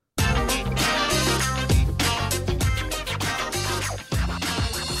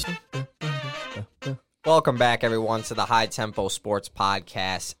Welcome back, everyone, to the High Tempo Sports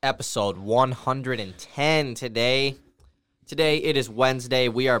Podcast, episode 110 today. Today, it is Wednesday.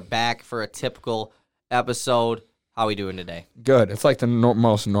 We are back for a typical episode. How are we doing today? Good. It's like the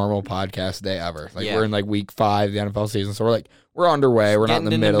most normal podcast day ever. We're in week 5 of the NFL season, so we're underway. We're not in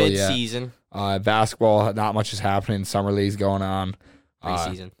the middle yet. Mid-season. Basketball, not much is happening. Summer league's going on.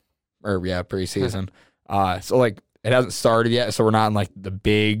 Preseason. Preseason. It hasn't started yet, so we're not in the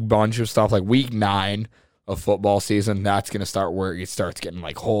big bunch of stuff. Week 9 of football season, that's going to start where it starts getting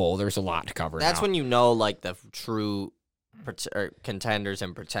there's a lot to cover. That's when you know the true contenders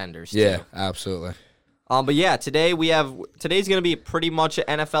and pretenders. Yeah, too. absolutely. But yeah, today's going to be pretty much an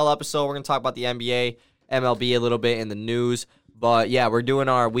NFL episode. We're going to talk about the NBA, MLB a little bit in the news. But yeah, we're doing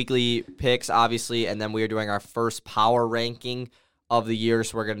our weekly picks, obviously, and then we are doing our first power ranking of the year.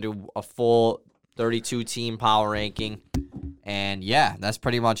 So we're going to do a full 32-team power ranking. And yeah, that's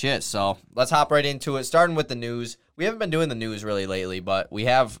pretty much it. So let's hop right into it, starting with the news. We haven't been doing the news really lately, but we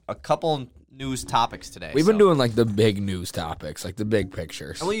have a couple news topics today. We've been doing the big news topics, the big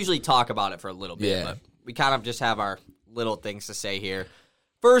pictures. And we usually talk about it for a little bit, but we kind of just have our little things to say here.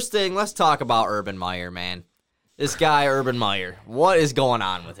 First thing, let's talk about Urban Meyer, man. This guy, Urban Meyer, what is going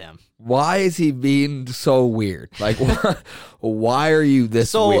on with him? Why is he being so weird? Why are you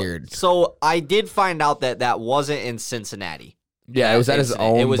this weird? So I did find out that wasn't in Cincinnati. Yeah, it was at his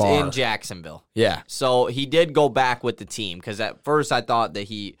own bar. It was in Jacksonville. Yeah. So he did go back with the team because at first I thought that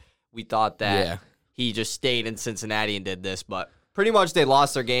he just stayed in Cincinnati and did this, but pretty much they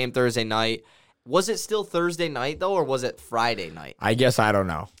lost their game Thursday night. Was it still Thursday night, though, or was it Friday night? I guess I don't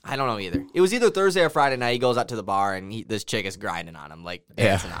know. I don't know either. It was either Thursday or Friday night. He goes out to the bar, and this chick is grinding on him,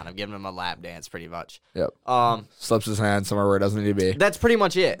 dancing on him, giving him a lap dance, pretty much. Yep. Slips his hand somewhere where it doesn't need to be. That's pretty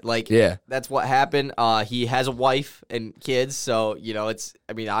much it. That's what happened. He has a wife and kids, so,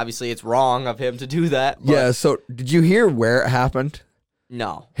 obviously it's wrong of him to do that. But yeah, so did you hear where it happened?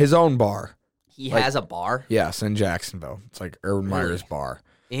 No. His own bar. He has a bar? Yes, in Jacksonville. It's Urban Meyer's bar.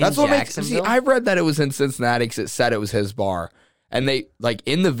 That's what makes. See, I read that it was in Cincinnati because it said it was his bar, and they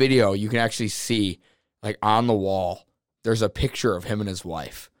in the video you can actually see on the wall there's a picture of him and his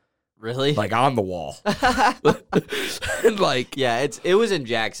wife. Really? On the wall. And yeah, it was in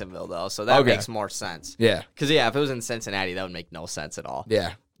Jacksonville though, so that makes more sense. Yeah. Because if it was in Cincinnati, that would make no sense at all.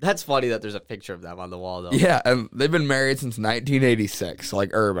 Yeah. That's funny that there's a picture of them on the wall though. Yeah, and they've been married since 1986.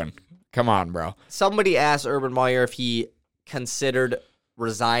 Urban, come on, bro. Somebody asked Urban Meyer if he considered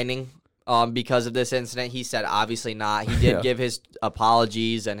resigning because of this incident. He said obviously not. He did give his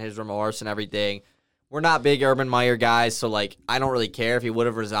apologies and his remorse and everything. We're not big Urban Meyer guys, so I don't really care if he would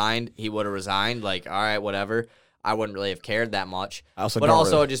have resigned. He would have resigned. All right, whatever. I wouldn't really have cared that much.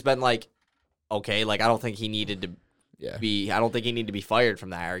 Just been okay. I don't think he needed to be. I don't think he needed to be fired from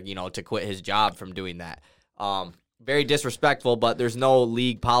that, or to quit his job from doing that. Very disrespectful, but there's no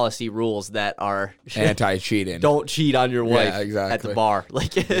league policy rules that are anti-cheating. Don't cheat on your wife at the bar.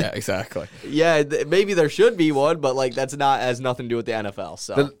 Yeah, exactly. Yeah, maybe there should be one, but that's has nothing to do with the NFL.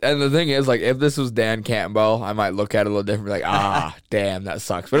 So, and the thing is, if this was Dan Campbell, I might look at it a little different. Damn, that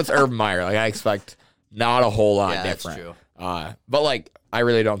sucks. But it's Urban Meyer. I expect not a whole lot different. That's true. But I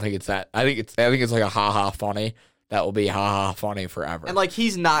really don't think it's that. I think it's a ha-ha funny. That will be ha-ha funny forever. And,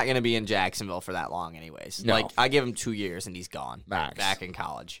 he's not going to be in Jacksonville for that long anyways. No. I give him 2 years, and he's gone. Max. Back in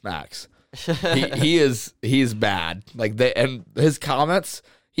college. Max. He's bad. And his comments,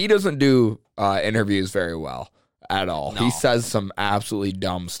 he doesn't do interviews very well at all. No. He says some absolutely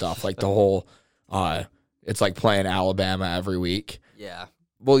dumb stuff, the whole, it's playing Alabama every week. Yeah.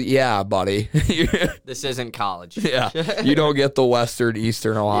 Well, yeah, buddy. This isn't college. Yeah. You don't get the Western,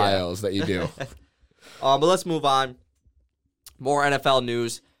 Eastern Ohio's that you do. But let's move on. More NFL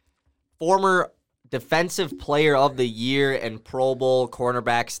news. Former Defensive Player of the Year and Pro Bowl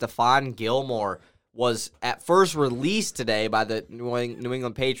cornerback Stephon Gilmore was at first released today by the New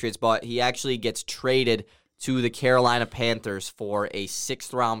England Patriots, but he actually gets traded to the Carolina Panthers for a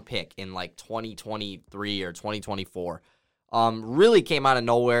 6th-round pick in 2023 or 2024. Really came out of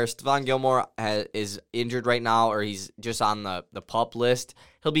nowhere. Stephon Gilmore is injured right now, or he's just on the PUP list.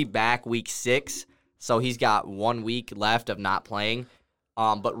 He'll be back week 6. So he's got 1 week left of not playing,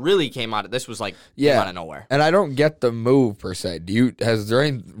 but really came out of nowhere. And I don't get the move per se. Has there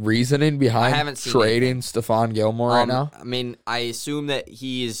any reasoning behind trading Stephon Gilmore right now? I assume that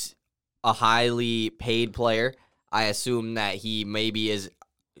he's a highly paid player. I assume that he maybe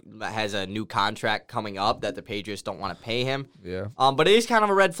has a new contract coming up that the Patriots don't want to pay him. Yeah. But it is kind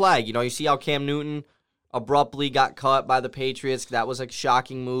of a red flag. You see how Cam Newton abruptly got cut by the Patriots. That was a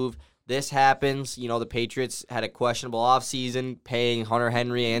shocking move. This happens. The Patriots had a questionable offseason, paying Hunter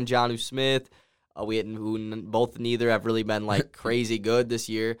Henry and Jonnu Smith. Both neither have really been like crazy good this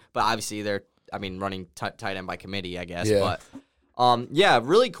year, but obviously they're running tight end by committee, I guess. Yeah. But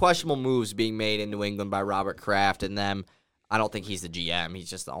really questionable moves being made in New England by Robert Kraft and them. I don't think he's the GM; he's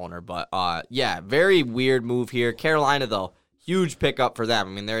just the owner. But very weird move here. Carolina though, huge pickup for them.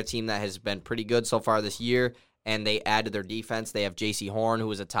 I mean, they're a team that has been pretty good so far this year, and they added their defense. They have J.C. Horn, who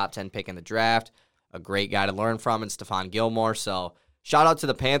was a top 10 pick in the draft, a great guy to learn from, and Stephon Gilmore. So shout out to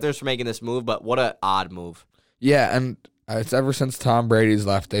the Panthers for making this move, but what an odd move. Yeah, and it's ever since Tom Brady's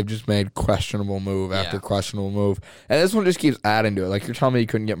left, they've just made questionable move after questionable move. And this one just keeps adding to it. Like, you're telling me you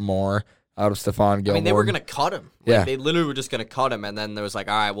couldn't get more out of Stephon Gilmore? They were going to cut him. Yeah. They literally were just going to cut him, and then there was like,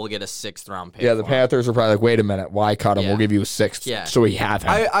 all right, we'll get a 6th-round pick. Yeah, the Panthers were probably like, wait a minute, why cut him? Yeah. We'll give you a 6th, Yeah. so we have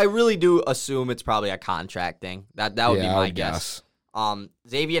him. I really do assume it's probably a contract thing. That would be my guess.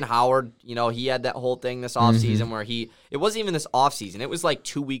 Xavier Howard, he had that whole thing this offseason where it wasn't even this offseason. It was like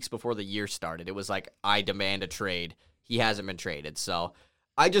 2 weeks before the year started. It was like, I demand a trade. He hasn't been traded. So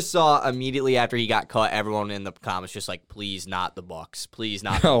I just saw immediately after he got cut, everyone in the comments just like, please not the Bucs. Please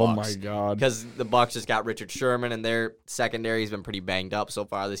not the Bucs. Oh, my God. Because the Bucs just got Richard Sherman, and their secondary has been pretty banged up so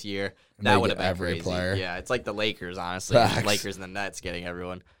far this year. That would have been every crazy. player. Yeah, it's like the Lakers, honestly. Facts. The Lakers and the Nets getting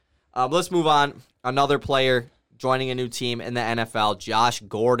everyone. Let's move on. Another player joining a new team in the NFL. Josh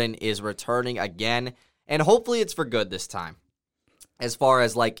Gordon is returning again, and hopefully it's for good this time. As far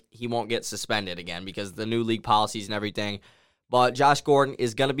as, like, he won't get suspended again because the new league policies and everything. But Josh Gordon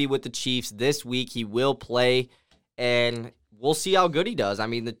is going to be with the Chiefs this week. He will play, and we'll see how good he does. I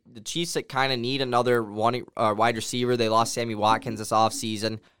mean, the Chiefs kind of need another wide receiver. They lost Sammy Watkins this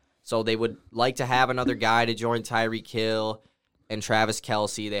offseason, so they would like to have another guy to join Tyreek Hill and Travis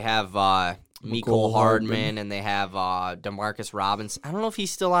Kelce. They have Mecole Hardman, and they have Demarcus Robinson. I don't know if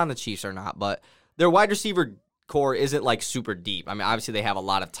he's still on the Chiefs or not, but their wide receiver core isn't like super deep. I mean, obviously they have a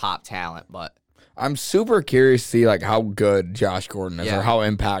lot of top talent, but I'm super curious to see like how good Josh Gordon is or how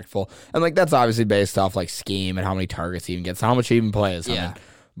impactful. And like that's obviously based off like scheme and how many targets he even gets, how much he even plays. Yeah. I mean,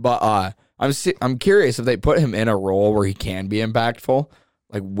 but I'm curious if they put him in a role where he can be impactful.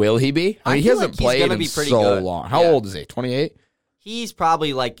 Like, will he be? I mean, he hasn't played in so long. How old is he? 28? He's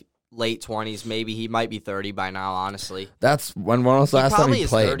probably like late 20s, maybe. He might be 30 by now, honestly. That's when was the last time he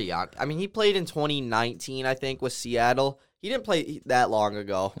played? Probably is 30. I mean, he played in 2019, I think, with Seattle. He didn't play that long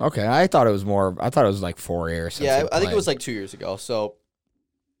ago. Okay, I thought it was like 4 years since I think it was like 2 years ago. So,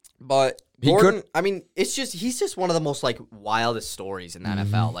 but Gordon, I mean, he's just one of the most like wildest stories in the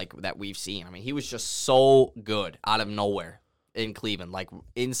NFL like that we've seen. I mean, he was just so good out of nowhere in Cleveland, like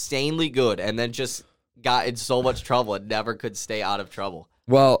insanely good, and then just got in so much trouble and never could stay out of trouble.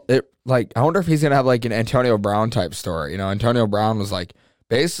 Well, I wonder if he's gonna have like an Antonio Brown type story. Antonio Brown was like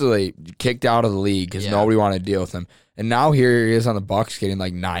basically kicked out of the league because nobody wanted to deal with him, and now here he is on the Bucs getting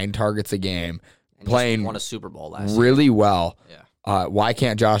like 9 targets a game, and playing won a Super Bowl last really year. well. Yeah. Why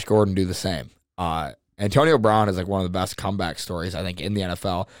can't Josh Gordon do the same? Antonio Brown is like one of the best comeback stories I think in the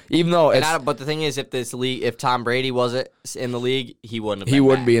NFL. Even though but the thing is, if Tom Brady wasn't in the league, he wouldn't. He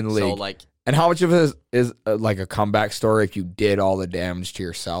wouldn't be in the league. So like. And how much of it is like a comeback story if you did all the damage to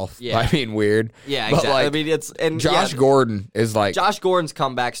yourself? Yeah. I mean, weird. Yeah, but exactly. Like, Josh Gordon is like... Josh Gordon's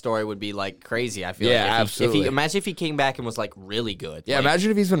comeback story would be like crazy, I feel like. Absolutely. Imagine if he came back and was like really good. Yeah, like,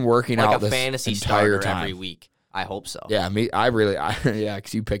 imagine if he's been working out like a this fantasy entire starter time. every week. I hope so. Yeah,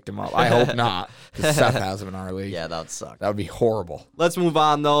 because you picked him up. I hope not, because Seth has him in our league. Yeah, that would suck. That would be horrible. Let's move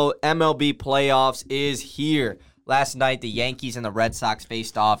on, though. MLB playoffs is here. Last night, the Yankees and the Red Sox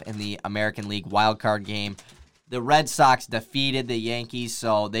faced off in the American League wildcard game. The Red Sox defeated the Yankees,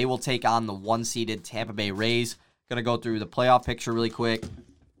 so they will take on the 1-seeded Tampa Bay Rays. Going to go through the playoff picture really quick.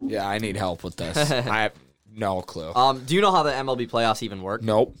 Yeah, I need help with this. I have no clue. Do you know how the MLB playoffs even work?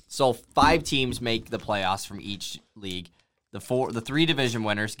 Nope. So 5 teams make the playoffs from each league. The 3 division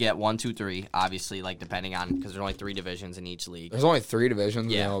winners get 1, 2, 3, obviously, like depending on, because there's only 3 divisions in each league. There's only 3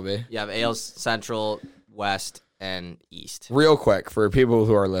 divisions in MLB. You have AL Central, West, and East. Real quick, for people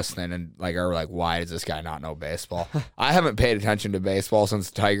who are listening and are like, why does this guy not know baseball? I haven't paid attention to baseball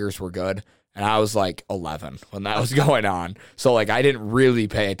since the Tigers were good, and I was like 11 when that was going on. So I didn't really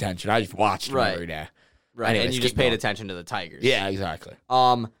pay attention. I just watched them every day. Right, anyways, and you just paid attention to the Tigers. Yeah, exactly.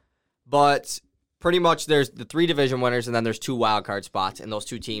 But pretty much there's the 3 division winners, and then there's 2 wild card spots, and those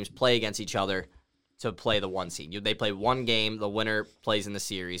 2 teams play against each other to play the 1 seed. They play 1 game. The winner plays in the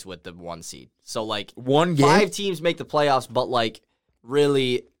series with the 1 seed. So, 1 game? 5 teams make the playoffs, but,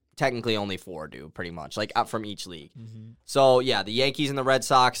 really, technically only 4 do, pretty much, up from each league. Mm-hmm. So, yeah, the Yankees and the Red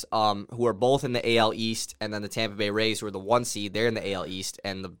Sox, who are both in the AL East, and then the Tampa Bay Rays, who are the 1 seed, they're in the AL East,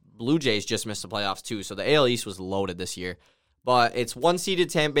 and the Blue Jays just missed the playoffs, too. So, the AL East was loaded this year. But it's 1-seeded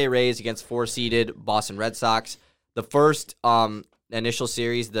Tampa Bay Rays against 4-seeded Boston Red Sox. The first initial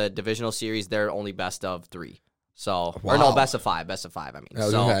series, the divisional series, they're only best of 3. So, or no, best of 5. Best of 5, I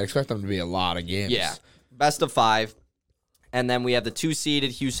mean. I expect them to be a lot of games. Yeah, best of 5. And then we have the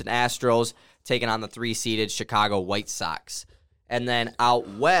 2-seeded Houston Astros taking on the 3-seeded Chicago White Sox. And then out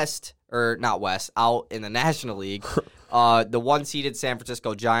west, or not west, out in the National League, the 1-seeded San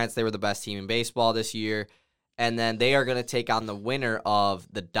Francisco Giants, they were the best team in baseball this year. And then they are going to take on the winner of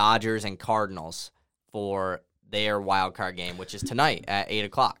the Dodgers and Cardinals for their wild card game, which is tonight at 8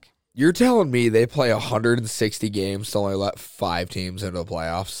 o'clock. You're telling me they play 160 games to only let 5 teams into the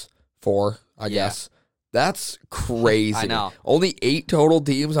playoffs? 4, I guess. That's crazy. I know. Only 8 total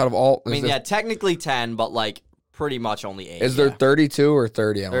teams out of all. I mean, technically 10, but like pretty much only 8. Is there 32 or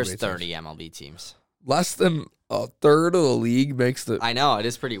 30 MLB There's teams? 30 MLB teams. Less than a third of the league makes the. I know. It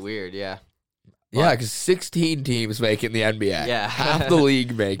is pretty weird, yeah. Yeah, because 16 teams make it in the NBA. Yeah. Half the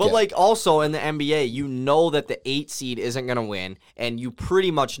league make it. But like also in the NBA, you know that the 8 seed isn't going to win, and you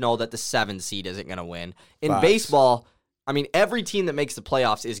pretty much know that the 7 seed isn't going to win. In baseball, I mean, every team that makes the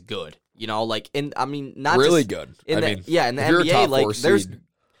playoffs is good. You know, like not really just good. In the NBA, like there's,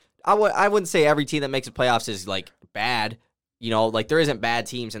 I wouldn't say every team that makes the playoffs is like bad. You know, like there isn't bad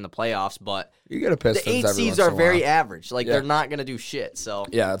teams in the playoffs, but you get a Pistons. The 8 seeds are very average. Like they're not gonna do shit. So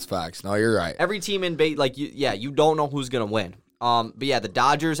yeah, that's facts. No, you're right. Every team in you don't know who's gonna win. But yeah, the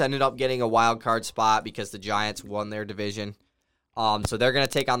Dodgers ended up getting a wild card spot because the Giants won their division. So they're gonna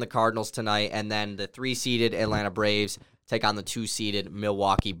take on the Cardinals tonight, and then the 3-seeded Atlanta Braves take on the 2-seeded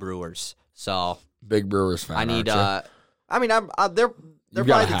Milwaukee Brewers. So big Brewers fan. I need. Aren't you? I mean, they're you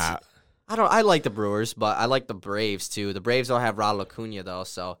got a hat. I like the Brewers, but I like the Braves too. The Braves don't have Ronald Acuna though,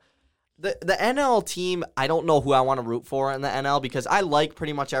 so the NL team, I don't know who I want to root for in the NL because I like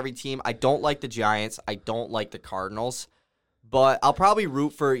pretty much every team. I don't like the Giants. I don't like the Cardinals, but I'll probably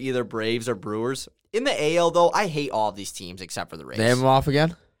root for either Braves or Brewers. In the AL though, I hate all of these teams except for the Rays. Name them off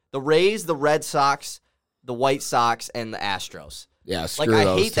again. The Rays, the Red Sox, the White Sox, and the Astros. Yeah,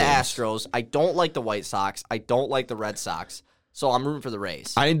 I hate the Astros. I don't like the White Sox. I don't like the Red Sox. So I'm rooting for the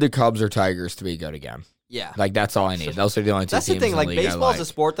Rays. I need the Cubs or Tigers to be good again. Yeah. Like, that's all I need. Those are the only two teams That's the thing. in Like, the league baseball is a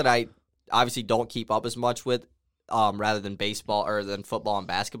sport that I obviously don't keep up as much with rather than baseball or than football and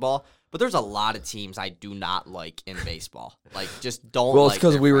basketball. But there's a lot of teams I do not like in baseball. Like, just don't Well, like it's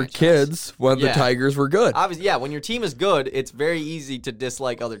because we were kids when the Tigers were good. Obviously, yeah, when your team is good, it's very easy to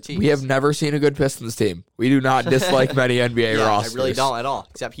dislike other teams. We have never seen a good Pistons team. We do not dislike many NBA rosters. I really don't at all,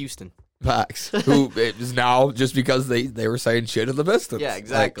 except Houston. Facts. Who is now just because they were saying shit at the Pistons. Yeah,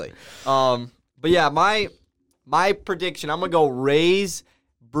 exactly. But yeah, my prediction, I'm gonna go Rays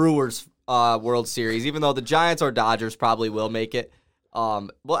Brewers World Series, even though the Giants or Dodgers probably will make it. Well,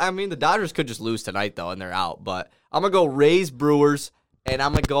 I mean the Dodgers could just lose tonight though, and they're out. But I'm gonna go Rays Brewers, and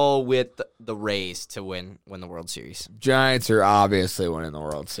I'm gonna go with the Rays to win the World Series. Giants are obviously winning the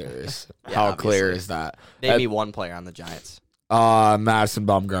World Series. Yeah, How obviously. clear is that? Name me one player on the Giants. Madison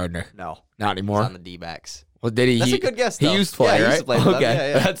Bumgarner. No, not anymore. He's on the D-backs. Well, did he? That's a good guess, though. He used to play, he right? used to play for them.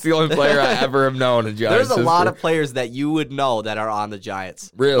 Okay, Yeah. that's the only player I ever have known in Giants. There's a lot of players that you would know that are on the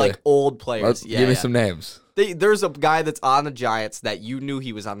Giants. Really? Like old players. Give me some names. There's a guy that's on the Giants that you knew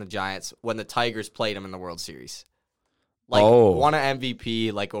he was on the Giants when the Tigers played him in the World Series. Like, won an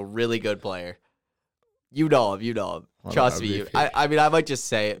MVP, like a really good player. You know him. Trust me. I mean, I might just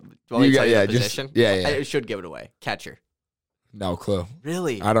say it. Want me to tell you the position? I should give it away. Catcher. No clue.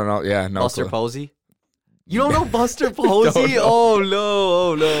 Really? I don't know. Yeah, no Buster clue. Posey? You don't know Buster Posey? Oh,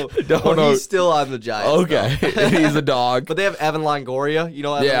 no. Don't know. He's still on the Giants. Okay. He's a dog. But they have Evan Longoria. You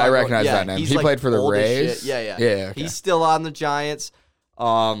know Evan Longoria? I recognize that name. He played for the Rays? Yeah. Okay. He's still on the Giants.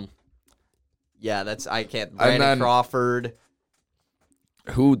 Brandon Crawford.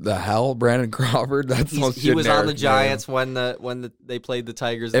 Who the hell? Brandon Crawford? That's the most he was on the generic Giants name. when they played the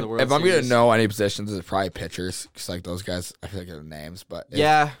Tigers in the World Series. If I'm going to know any positions, it's probably pitchers. Because like those guys, I feel like they're names. But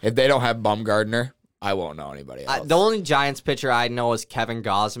if they don't have Bumgarner, I won't know anybody else. The only Giants pitcher I know is Kevin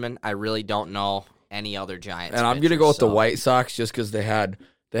Gausman. I really don't know any other Giants And I'm going to go with the White Sox just because they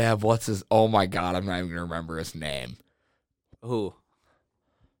have what's his, oh my God, I'm not even going to remember his name. Who?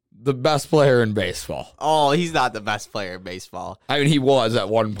 The best player in baseball. Oh, he's not the best player in baseball. I mean, he was at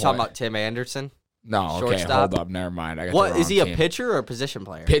one point. Talking about Tim Anderson? No, shortstop? Okay, hold up. Never mind. I got what, the is he wrong a team. pitcher or a position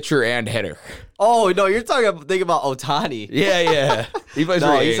player? Pitcher and hitter. Oh, no, you're thinking about Ohtani. Yeah. He plays for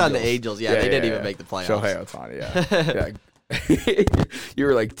the he's Angels. on the Angels. Yeah, they didn't even make the playoffs. Shohei Ohtani, yeah. You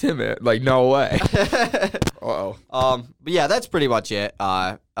were like, timid. Like, no way. Uh-oh. But yeah, that's pretty much it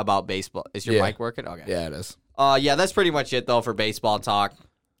about baseball. Is your mic working? Okay. Yeah, it is. Yeah, that's pretty much it, though, for baseball talk.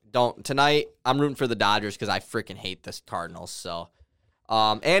 tonight. I'm rooting for the Dodgers because I freaking hate the Cardinals. So,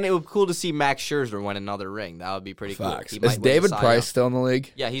 and it would be cool to see Max Scherzer win another ring. That would be pretty Facts. cool. He might Is win the David Cy Price Young. still in the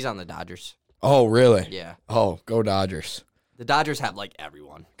league? Yeah, he's on the Dodgers. Oh, really? Yeah, Oh, go Dodgers. the Dodgers have like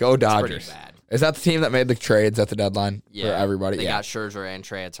everyone. Go It's Dodgers. pretty bad. Is that the team that made the trades at the deadline Yeah, for everybody? They Yeah. got Scherzer and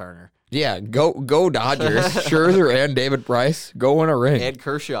Trey Turner Yeah, go Dodgers. Scherzer and David Price. Go win a ring. and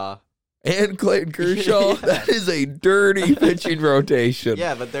Kershaw. And Clayton Kershaw. Yeah. That is a dirty pitching rotation.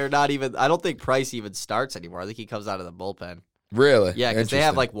 Yeah, but they're not even. I don't think Price even starts anymore. I think he comes out of the bullpen. Really? Yeah, because they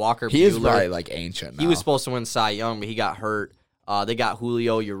have Interesting. like Walker He is Buehler. probably like ancient now. He was supposed to win Cy Young, but he got hurt. They got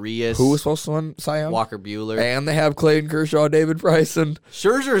Julio Urias. Who was supposed to win Cy Young? Walker Buehler. And they have Clayton Kershaw, David Price, and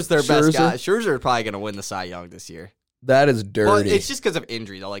Scherzer's their best Scherzer? guy. Scherzer is probably going to win the Cy Young this year. that is dirty. Well, it's just because of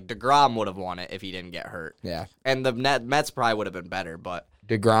injury, though. Like, DeGrom would have won it if he didn't get hurt. yeah. And the Mets probably would have been better, but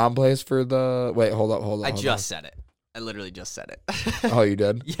DeGrom plays for the. Wait, hold up. I just said it. I literally just said it. Oh, you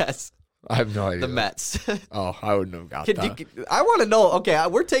did? Yes, I have no idea. the Mets. Oh, I wouldn't have got that. I want to know, okay,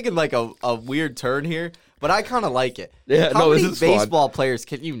 we're taking like a weird turn here, but I kind of like it. Yeah, How no, this many is fun. baseball players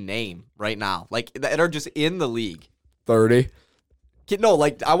can you name right now? Like, that are just in the league? 30. No,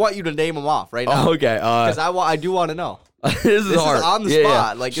 like, I want you to name them off right now. Oh, okay. Because I do want to know. this is is hard. on the Yeah,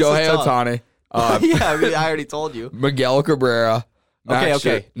 spot. yeah. Like, this is Shohei tough. Ohtani. Yeah, I mean, I already told you. Miguel Cabrera. Okay, Max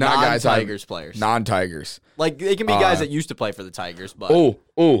okay. Scher- not guys. Non-Tigers players. Non-Tigers. Like, they can be guys that used to play for the Tigers, but. Jose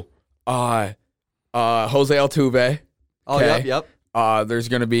Altuve. Oh, okay. yep. There's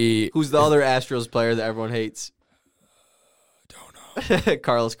gonna be. Who's the other Astros player that everyone hates? Don't know.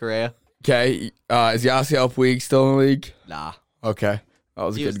 Carlos Correa. Okay. Is Yasiel Puig still in the league? Nah. Okay. That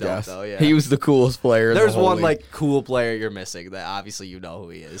was a He was good dope, guess. though, yeah. He was the coolest player. in the There's whole one league. like cool player you're missing that obviously you know who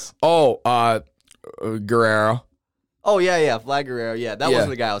he is. Guerrero. Oh yeah, Vlad Guerrero. Yeah, that Yeah.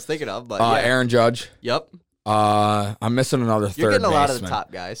 wasn't the guy I was thinking of, but yeah. Aaron Judge. Yep. I'm missing another third You're getting a baseman. lot of the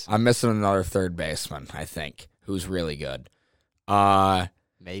top guys. I'm missing another third baseman, I think, who's really good.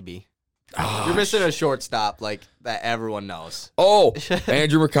 Maybe. Oh, You're missing a shortstop like that everyone knows. Oh,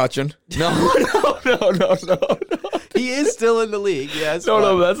 Andrew McCutcheon. No. He is still in the league, yes. No,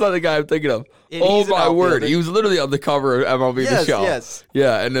 but- that's not the guy I'm thinking of. And Oh he's an my word, outfielder. he was literally on the cover of MLB Yes, The Show. yes.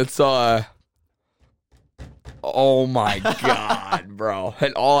 Yeah, and it's oh my god, bro.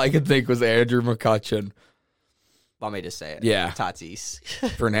 And all I could think was Andrew McCutcheon, Want me to say it? Yeah. Tatis.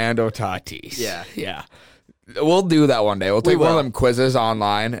 Fernando Tatis. Yeah. Yeah. We'll do that one day. We'll take one of will. them quizzes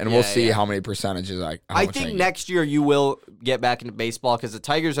online, and we'll Yeah, see yeah. how many percentages I think next year you will get back into baseball because the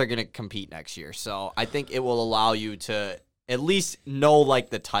Tigers are going to compete next year. So I think it will allow you to at least know like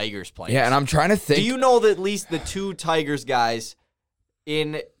the Tigers players. Yeah, and I'm trying to think. Do you know that at least the two Tigers guys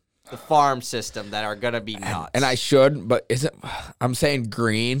in the farm system that are going to be nuts? and I should, but is it? I'm saying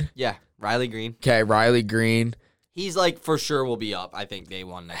Green. Yeah, Riley Green. Okay, Riley Green. He's like for sure will be up, I think, day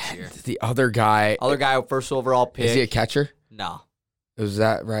one next year. The other guy. Other guy, first overall pick. Is he a catcher? No. Was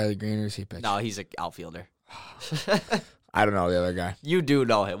that Riley Green or is he pitching? No, he's an outfielder. I don't know the other guy. You do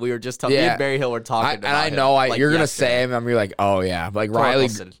know him. We were just talking. Me Yeah. and Barry Hill were talking about And I him, know like, you're gonna yesterday. say him, and you're like, oh yeah, like Riley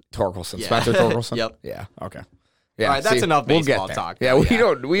Torkelson. Yeah. Spencer Torkelson. Yep. Yeah. Okay. Yeah. All right, that's enough we'll baseball get there. talk. Yeah, though, we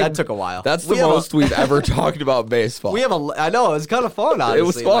don't. We that took a while. That's the We have a- most we've ever talked about baseball. We have I know it was kind of fun. Honestly, It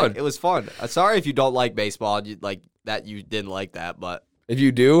was fun. Like, it was fun. Sorry if you don't like baseball, like that you didn't like that, but If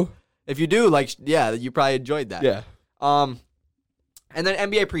you do, if you do, like yeah, you probably enjoyed that. yeah. And then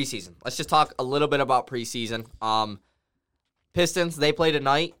NBA preseason. Let's just talk a little bit about preseason. Pistons, they play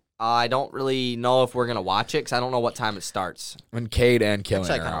tonight. I don't really know if we're gonna watch it because I don't know what time it starts. When Cade and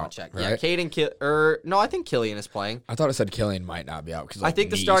Killian Actually, I are kind of want out, to check. right? Yeah, Cade and no, I think Killian is playing. I thought it said Killian might not be out because I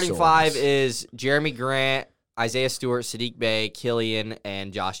think the starting five is Jeremy Grant, Isaiah Stewart, Sadiq Bey, Killian,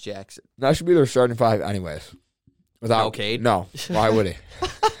 and Josh Jackson. that should be their starting five, anyways. Without No Cade? No, why would he?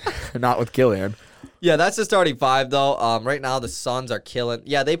 Not with Killian. Yeah, that's the starting five, though. Right now, the Suns are killing.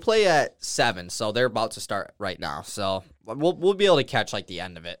 Yeah, they play at 7, so they're about to start right now. So we'll be able to catch, like, the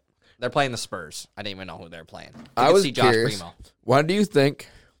end of it. They're playing the Spurs. I didn't even know who they're playing. I was see Josh curious. Primo. Why do you think?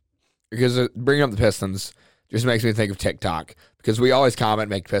 Because bringing up the Pistons just makes me think of TikTok. Because we always comment,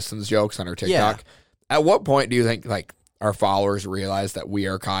 make Pistons jokes on our TikTok. At what point do you think like our followers realize that we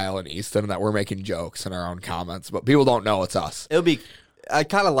are Kyle and Easton and that we're making jokes in our own comments, but people don't know it's us? It'll be. I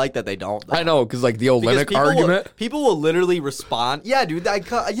kind of like that they don't. Though. I know, because like the Because Olympic people argument. people will literally respond. Yeah, dude.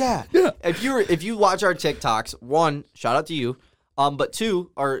 Yeah. Yeah. If you watch our TikToks, one, shout out to you. But two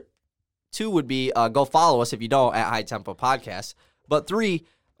would be go follow us if you don't at High Tempo Podcast. But 3,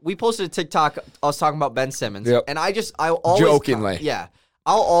 we posted a TikTok us talking about Ben Simmons, Yep. and I always Jokingly.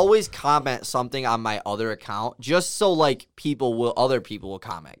 I'll always comment something on my other account just so like other people will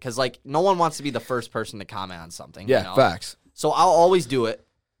comment because like no one wants to be the first person to comment on something. Yeah, you know? facts. So I'll always do it.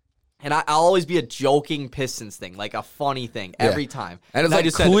 And I'll always be a joking Pistons thing, like a funny thing every time. And it's I like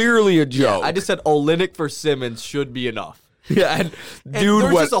just said- clearly a joke. Yeah, I just said Olynyk for Simmons should be enough. Yeah, and And dude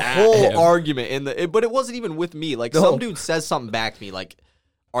there's was just a at whole him. argument but it wasn't even with me. Like some dude says something back to me, like,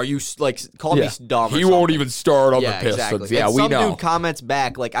 "Are you like call me dumb?" Or He something. won't even start on Yeah, the Pistons. exactly. Yeah, and we some know. dude comments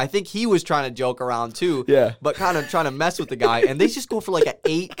back, like I think he was trying to joke around too. Yeah. but kind of trying to mess with the guy, and they just go for like an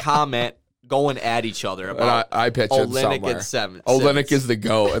 8 comment going at each other And about I pitched it Olynyk somewhere. and Simmons. Olynyk is the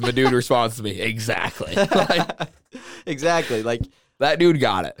GOAT, and the dude responds to me, exactly. Like, exactly like. that dude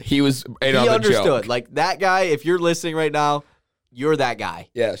got it. He was in on He the understood. joke. Like that guy, if you're listening right now, you're that guy.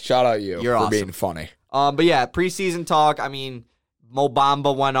 Yeah, shout out you You're for awesome. being funny. But yeah, preseason talk. I mean, Mo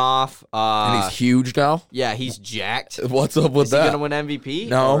Bamba went off. And he's huge now? Yeah, he's jacked. What's up with Is he that? gonna win MVP?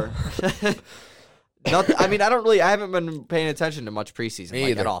 No. Or- Nothing, I mean, I haven't been paying attention to much preseason Me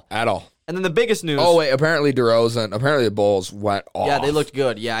like, either. at all. At all. And then the biggest news. Oh, wait, apparently the Bulls went off. Yeah, they looked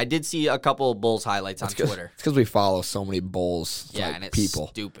good. Yeah, I did see a couple of Bulls highlights on Twitter. It's because we follow so many Bulls Yeah, like, and it's people.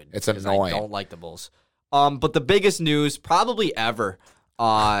 stupid. It's 'cause annoying. I don't like the Bulls. But the biggest news probably ever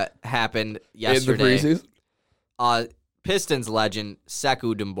happened yesterday. In the preseason? Pistons legend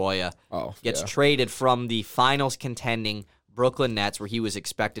Sekou Doumbouya gets yeah. traded from the finals contending Brooklyn Nets, where he was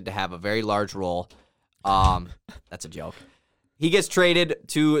expected to have a very large role. That's a joke. He gets traded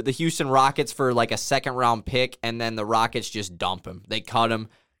to the Houston Rockets for like a second-round pick, and then the Rockets just dump him. They cut him.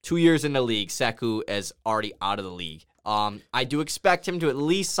 2 years in the league, Sekou is already out of the league. I do expect him to at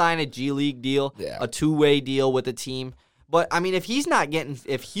least sign a G League deal, a 2-way deal with the team. But, I mean, if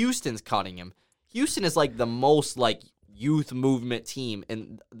Houston's cutting him, Houston is like the most like youth movement team,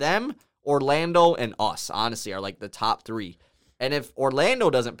 and them, Orlando, and us, honestly, are like the top 3. And if Orlando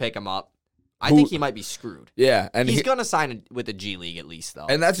doesn't pick him up, I think he might be screwed. Yeah, and he's gonna sign with the G League at least, though.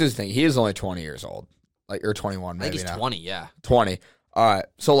 And that's his thing. He is only 20 years old, or 21, maybe. I think he's now. 20. Yeah, 20.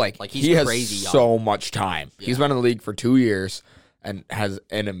 So he's he has crazy young. so much time. Yeah. He's been in the league for 2 years and has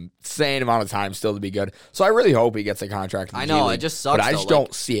an insane amount of time still to be good. So I really hope he gets a contract. In the I G know League, it just sucks. but I just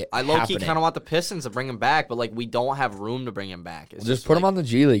don't see it. I low key happening. kind of want the Pistons to bring him back, but like we don't have room to bring him back. It's Just put him on the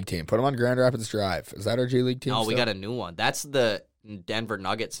G League team. Put him on Grand Rapids Drive. Is that our G League team? No, we still? got a new one. That's the Denver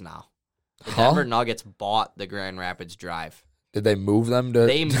Nuggets now. The Huh? Denver Nuggets bought the Grand Rapids Drive. Did they move them to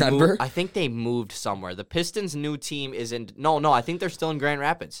They Denver? moved, I think they moved somewhere. The Pistons' new team is in. No, I think they're still in Grand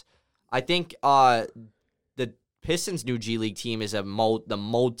Rapids. I think the Pistons' new G League team is the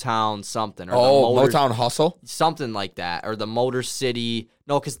Motown something or the Motown Hustle. something like that, or the Motor City.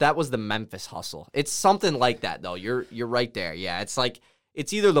 No, because that was the Memphis Hustle. It's something like that though. You're right there. Yeah, it's like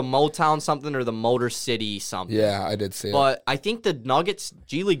it's either the Motown something or the Motor City something. Yeah, I did see it. But I think the Nuggets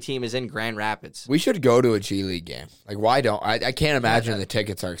G League team is in Grand Rapids. We should go to a G League game. Like, why don't I can't imagine the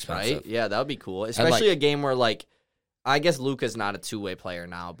tickets are expensive. Right? Yeah, that would be cool. Especially a game where, like, I guess Luka's not a two-way player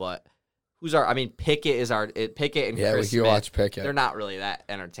now, but Pickett is Pickett and Yeah, Chris we can Smith, watch Pickett. they're not really that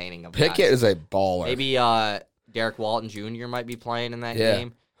entertaining of Pickett guys. is a baller. Maybe Derek Walton Jr. might be playing in that Yeah.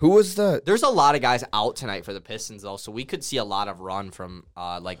 game. Who was the? There's a lot of guys out tonight for the Pistons, though, so we could see a lot of run from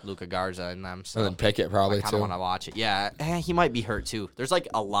like Luka Garza and them. So And then Pickett probably I kind too. of want to watch it. Yeah, he might be hurt too. There's like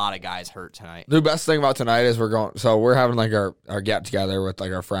a lot of guys hurt tonight. The best thing about tonight is we're having like our get together with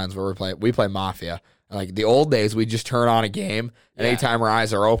like our friends where we play Mafia. And like the old days, we just turn on a game, and Yeah. anytime our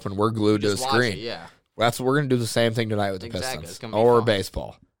eyes are open, we're glued to the Just watch screen. it, yeah. We're gonna do the same thing tonight with the Exactly. It's Pistons gonna be or fun.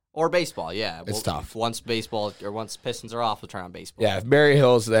 baseball. Or baseball, yeah. It's tough. Once Pistons are off, we'll turn on baseball. Yeah, if Barry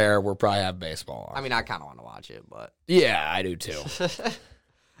Hill's there, we'll probably have baseball on. I mean, I kind of want to watch it, but. Yeah, I do too.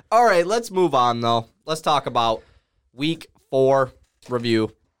 All right, let's move on, though. Let's talk about Week 4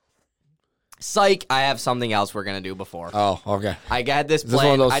 review. Psych, I have something else we're gonna do before. Oh, okay. I got this this one of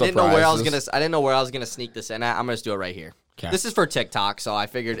planned. those I didn't know where I was surprises? gonna sneak this in at. I'm gonna just do it right here. Okay. This is for TikTok, so I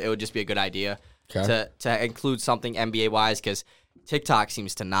figured it would just be a good idea Okay. to include something NBA wise, because TikTok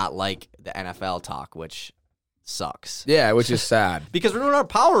seems to not like the NFL talk, which sucks. Yeah, which is sad. Because we're doing our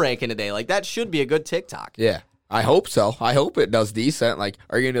power ranking today. Like that should be a good TikTok. Yeah, I hope so. I hope it does decent. Like,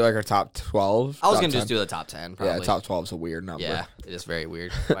 are you gonna do like our top 12? I was Top gonna 10? just do the top 10. Probably. Yeah, top 12 is a weird number. Yeah, it is very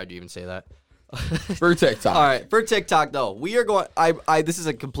weird. Why'd you even say that? For TikTok. All right, for TikTok though, we are going. This is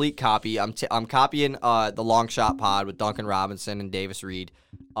a complete copy. I'm copying the Long Shot Pod with Duncan Robinson and Davis Reed.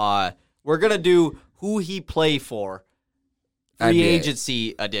 We're gonna do who he play for, free NBA.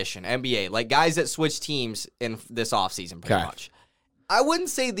 agency edition, NBA, like guys that switch teams in this offseason pretty Okay. much. I wouldn't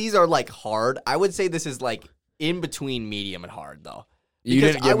say these are like hard. I would say this is like in between medium and hard though. You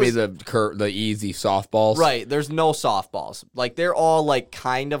Because didn't give I was- me the easy softballs. Right, there's no softballs. Like they're all like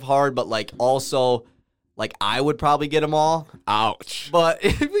kind of hard, but like also Like, I would probably get them all. Ouch. But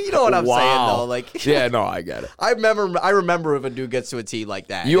you know what I'm saying, though. Like, Yeah, no, I get it. I remember if a dude gets to a tee like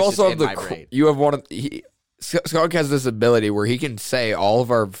that. You it's also just have in my brain. you have one of Skunk has this ability where he can say all of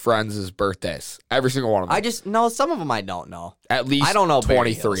our friends' birthdays, every single one of them. No, some of them I don't know. At least I don't know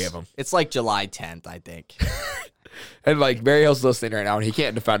 23 of them. It's like July 10th, I think. And like Barry Hill's listening right now, and he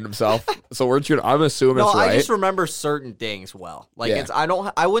can't defend himself. So I'm assuming No, it's right. I just remember certain things well. Like Yeah.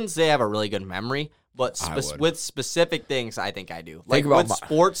 I wouldn't say I have a really good memory, but I would. with specific things, I think I do. Like about with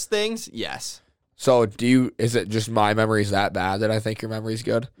sports things, yes. So is it just my memory's that bad that I think your memory's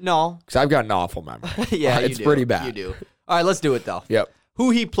good? No. Because I've got an awful memory. Yeah, it's you do. pretty bad. You do. All right, let's do it though. Yep.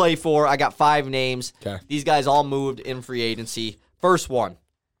 Who he play for? I got 5 names. Okay. These guys all moved in free agency. First one,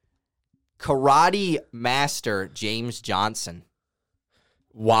 karate master James Johnson.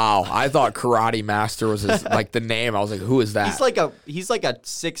 Wow, I thought Karate Master was his, like the name. I was like, who is that? He's like a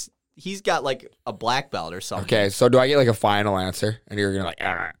 6. He's got like a black belt or something. Okay, so do I get like a final answer? And you're gonna like,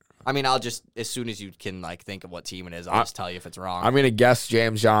 "Ah." I mean, I'll just as soon as you can like think of what team it is, I'll just tell you if it's wrong. I'm gonna guess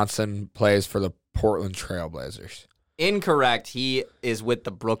James Johnson plays for the Portland Trailblazers. Incorrect. He is with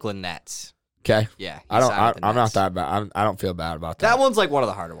the Brooklyn Nets. Okay. Yeah. he I'm signed with the not Nets. that bad. I don't feel bad about that. That one's like one of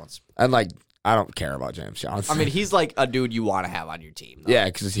the harder ones. And like, I don't care about James Johnson. I mean, he's like a dude you want to have on your team. Though. yeah,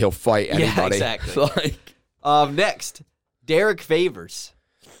 because he'll fight anybody. Yeah, exactly. Like, Next, Derek Favors.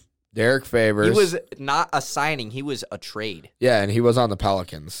 Derek Favors. He was not a signing. He was a trade. Yeah, and he was on the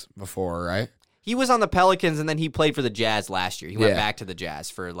Pelicans before, right? He was on the Pelicans, and then he played for the Jazz last year. He went Yeah. back to the Jazz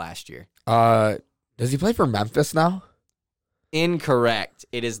for last year. Does he play for Memphis now? Incorrect.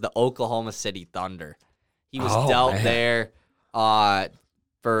 It is the Oklahoma City Thunder. He was Oh, dealt man. there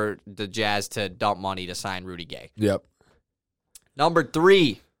for the Jazz to dump money to sign Rudy Gay. Yep. Number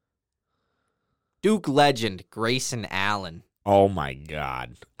 3, Duke legend Grayson Allen. Oh my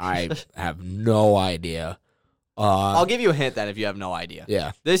God, I have no idea. I'll give you a hint then if you have no idea.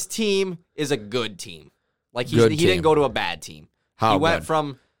 Yeah. This team is a good team. Like he Good didn't team. go to a bad team. How he went good?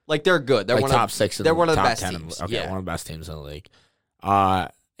 from like they're good. They're like one top of 6. They're one of the top best 10 teams. Okay, Yeah. one of the best teams in the league.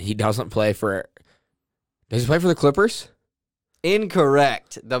 He doesn't play for. Does he play for the Clippers?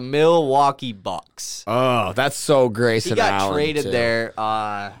 Incorrect. The Milwaukee Bucks. Oh, that's so Grayson He got Allen. traded too. there.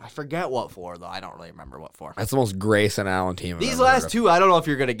 I forget what for though. I don't really remember what for. That's the most Grayson Allen team. I've These ever last heard of. 2, I don't know if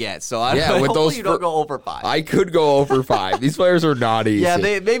you're gonna get. So I Yeah, don't, with hopefully those you don't go over 5. I could go over 5. These players are not easy. Yeah,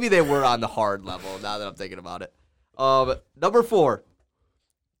 maybe they were on the hard level. Now that I'm thinking about it. Number 4,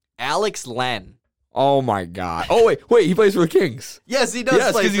 Alex Len. Oh my God. Oh wait, he plays for the Kings. Yes, he does.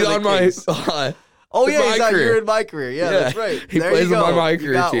 Yes, play because for he's the on my. Kings. Oh in yeah, my he's on career. you're in my career. Yeah, that's right. He There plays you on go. my You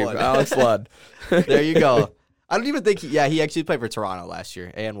career got team. one. Alex Lund. There you go. I don't even think he actually played for Toronto last year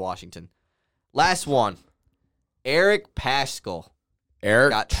and Washington. Last one, Eric Paschall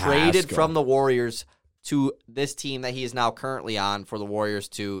got traded from the Warriors to this team that he is now currently on for the Warriors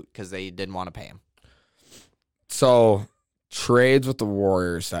because they didn't want to pay him. So trades with the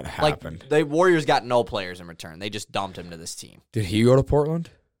Warriors that happened. Like the Warriors got no players in return. They just dumped him to this team. Did he go to Portland?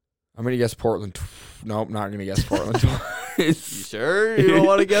 I'm gonna guess Portland. Nope, not gonna guess Portland. You sure you don't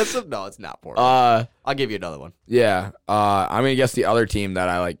want to guess him? No, it's not Portland. I'll give you another one. Yeah. I'm gonna guess the other team that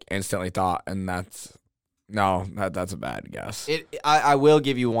I like instantly thought, and that's a bad guess. I will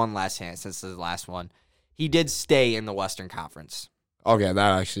give you one last hint since this is the last one. He did stay in the Western Conference. Okay,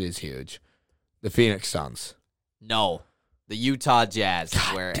 that actually is huge. The Phoenix Suns. No, the Utah Jazz is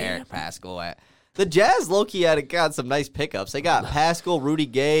where Eric Paschall went. The Jazz low-key got some nice pickups. They got Paschall, Rudy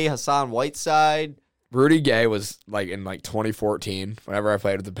Gay, Hassan Whiteside. Rudy Gay was like in 2014. Whenever I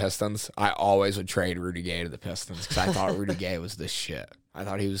played with the Pistons, I always would trade Rudy Gay to the Pistons because I thought Rudy Gay was the shit. I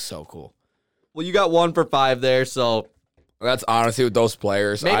thought he was so cool. Well, you got 1 for 5 there, so That's honestly with those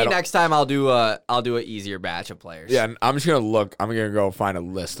players. maybe next time I'll do an easier batch of players. Yeah, and I'm just gonna look. I'm gonna go find a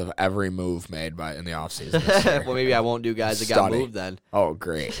list of every move made in the offseason. this year. Well, maybe I won't do guys that got Study. moved then. Oh,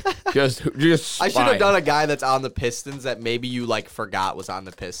 great! Just. I should have done a guy that's on the Pistons that maybe you forgot was on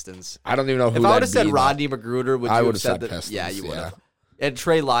the Pistons. I don't even know who. If I would have that'd said be, Rodney Magruder, would you I have would've said said that? Pistons, Yeah, you would yeah. have. And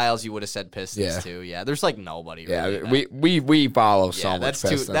Trey Lyles, you would have said Pistons Yeah. too. Yeah, there's nobody. Yeah, really we follow so yeah, much that's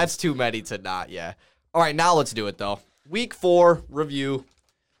Pistons. that's too many to not. Yeah. All right, now let's do it though. Week 4 review.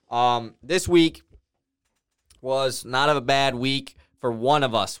 This week was not a bad week for one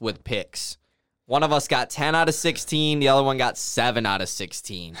of us with picks. One of us got 10 out of 16. The other one got 7 out of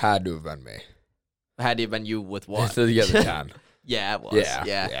 16. Had to have been me. Had to have been you with what? To get the 10. Yeah, it was.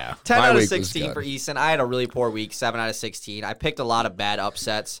 Yeah. 10 My out of week was 16 good. for Easton. I had a really poor week, 7 out of 16. I picked a lot of bad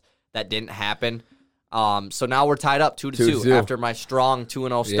upsets that didn't happen. So now we're tied up 2-2 2-2. after my strong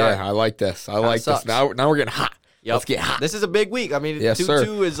 2-0 start. Yeah, I like this. I like sucks. this. Now we're getting hot. Yep. Let's get hot. This is a big week. I mean, Yes,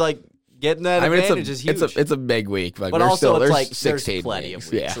 2-2 is getting that advantage is huge. It's a big week, but also there's like 16 there's plenty weeks.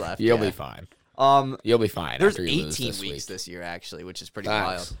 of weeks left. You'll be fine. You'll be fine. There's after you 18 lose weeks this year, actually, which is pretty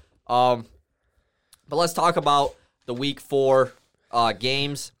Thanks. wild. But let's talk about the week 4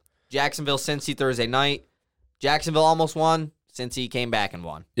 games. Jacksonville, Cincy, Thursday night. Jacksonville almost won. Cincy came back and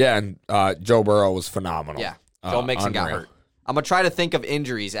won. Yeah, and Joe Burrow was phenomenal. Yeah, Joe Mixon got hurt. I'm going to try to think of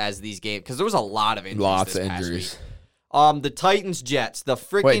injuries as these games, because there was a lot of injuries. Lots this of past injuries. week. The Titans, Jets, the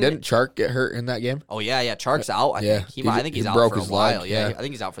freaking... Wait, didn't Chark get hurt in that game? Oh, yeah, Chark's out, I think. I think he's out broke for a his while. leg, Yeah, yeah. I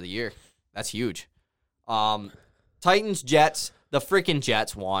think he's out for the year. That's huge. Titans, Jets, the freaking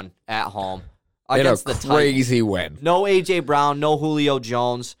Jets won at home against the Titans. Crazy win. No A.J. Brown, no Julio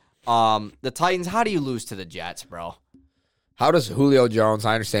Jones. The Titans, how do you lose to the Jets, bro? How does Julio Jones,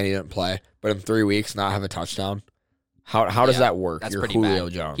 I understand he didn't play, but in 3 weeks not have a touchdown? How does that work? That's You're pretty Julio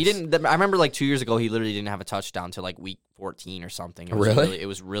bad. Jones. He didn't. I remember like 2 years ago, he literally didn't have a touchdown until like week 14 or something. It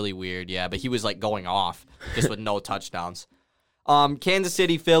was really weird. Yeah, but he was like going off just with no touchdowns. Kansas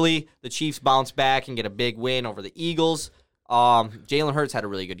City, Philly, the Chiefs bounce back and get a big win over the Eagles. Jalen Hurts had a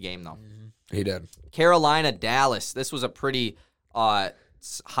really good game though. He did. Carolina, Dallas. This was a pretty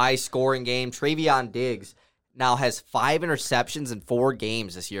high scoring game. Travion Diggs now has 5 interceptions in 4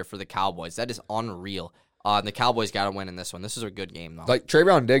 games this year for the Cowboys. That is unreal. The Cowboys got to win in this one. This is a good game, though. Like,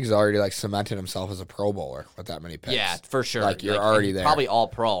 Travion Diggs already, like, cemented himself as a Pro Bowler with that many picks. Yeah, for sure. Like, you're already there. Probably all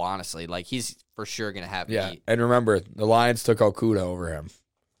pro, honestly. Like, he's for sure going to have Yeah, and remember, the Lions took Okuda over him.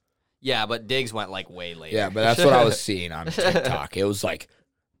 Yeah, but Diggs went, like, way later. Yeah, but that's what I was seeing on TikTok. It was like,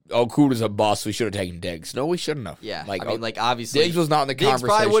 Okuda's a bust. We should have taken Diggs. No, we shouldn't have. Yeah, I mean, like, obviously. Diggs was not in the conversation.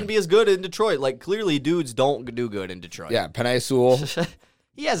 Diggs probably wouldn't be as good in Detroit. Like, clearly, dudes don't do good in Detroit. Yeah, Penei Sewell.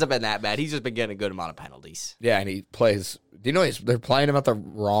 He hasn't been that bad. He's just been getting a good amount of penalties. Yeah, and he plays. Do you know they're playing him at the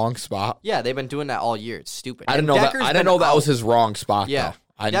wrong spot? Yeah, they've been doing that all year. It's stupid. I didn't know that. I didn't know that was his wrong spot. Yeah,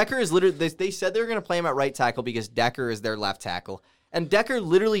 though. Decker is literally. They said they were going to play him at right tackle because Decker is their left tackle, and Decker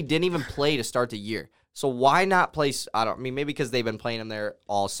literally didn't even play to start the year. So why not play? I mean, maybe because they've been playing him there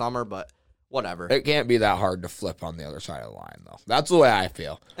all summer, but whatever. It can't be that hard to flip on the other side of the line, though. That's the way I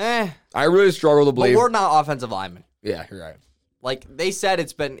feel. I really struggle to believe. But we're not offensive linemen. Yeah, you're right. Like they said,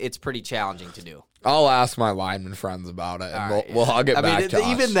 it's pretty challenging to do. I'll ask my lineman friends about it, and I'll get back to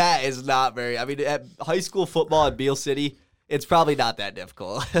even us. that is not very. I mean, at high school football at Beale City, it's probably not that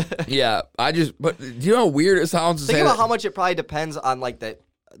difficult. Yeah, but do you know how weird it sounds to Think say about that? how much it probably depends on like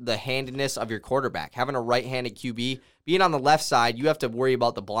the handedness of your quarterback. Having a right-handed QB, being on the left side, you have to worry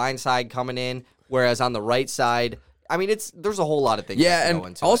about the blind side coming in, whereas on the right side, I mean, there's a whole lot of things. Yeah, that go and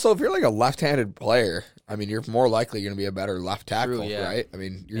into also if you're like a left-handed player, I mean, you're more likely going to be a better left tackle, True, yeah. right? I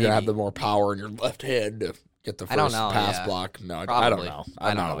mean, you're going to have the more power in your left hand to get the first pass block. No, I don't know.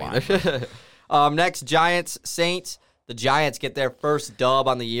 I'm not a lineman. Next, Giants, Saints. The Giants get their first dub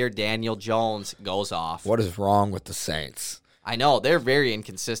on the year. Daniel Jones goes off. What is wrong with the Saints? I know. They're very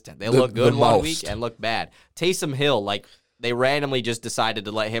inconsistent. They look good one week and look bad. Taysom Hill, like, they randomly just decided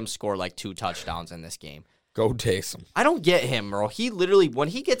to let him score, like, 2 touchdowns in this game. Go Taysom. I don't get him, bro. He literally, when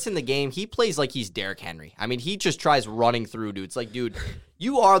he gets in the game, he plays like he's Derrick Henry. I mean, he just tries running through dudes. Like, dude,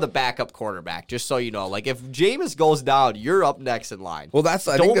 you are the backup quarterback, just so you know. Like, if Jameis goes down, you're up next in line. Well, I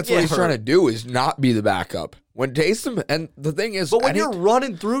think that's what he's trying to do is not be the backup. When Taysom, and the thing is... But when you're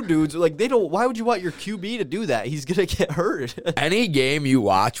running through dudes, like, why would you want your QB to do that? He's going to get hurt. Any game you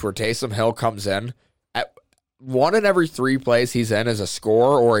watch where Taysom Hill comes in, at 1 in every 3 plays he's in is a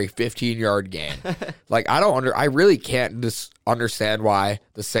score or a 15-yard gain. Like, I really can't just understand why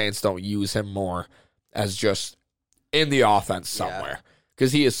the Saints don't use him more as just in the offense somewhere.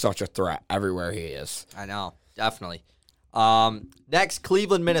 Because he is such a threat everywhere he is. I know, definitely. Next,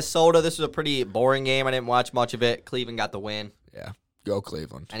 Cleveland, Minnesota. This was a pretty boring game. I didn't watch much of it. Cleveland got the win. Yeah, go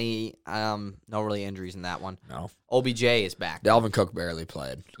Cleveland. Any, no really injuries in that one. No. OBJ is back. Dalvin Cook barely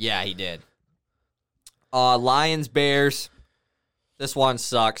played. Yeah, he did. Lions, Bears. This one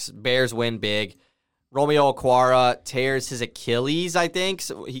sucks. Bears win big. Romeo Okwara tears his Achilles, I think.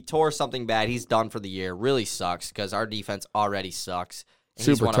 So he tore something bad. He's done for the year. Really sucks because our defense already sucks. And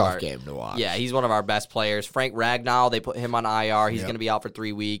Super tough game to watch. Yeah, he's one of our best players. Frank Ragnow, they put him on IR. He's going to be out for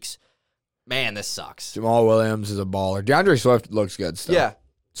 3 weeks. Man, this sucks. Jamal Williams is a baller. DeAndre Swift looks good still. Yeah.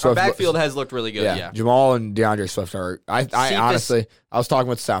 Our backfield has looked really good, yeah. Jamal and DeAndre Swift are... I honestly, I was talking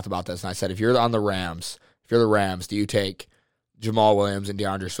with Seth about this, and I said, if you're the Rams, do you take Jamal Williams and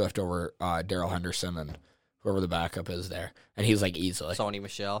DeAndre Swift over Darrell Henderson and whoever the backup is there? And he's like, easily. Sony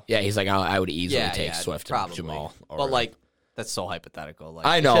Michel. Yeah, he's like, I would easily take Swift probably. and Jamal. But, like, that's so hypothetical. Like,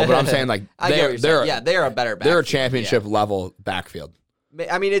 I know, but I'm saying, like, they're a better backfield. They're a championship-level backfield.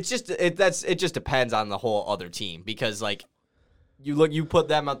 I mean, it just depends on the whole other team because, like, you put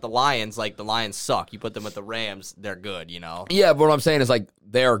them at the Lions, like the Lions suck. You put them at the Rams, they're good, Yeah, but what I'm saying is like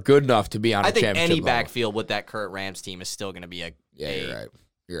they are good enough to be on. I think championship any level. backfield with that current Rams team is still going to be a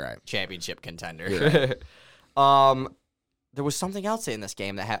You're right. championship contender. You're right. There was something else in this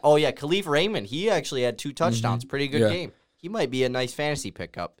game that had. Oh yeah, Khalif Raymond. He actually had 2 touchdowns. Pretty good game. He might be a nice fantasy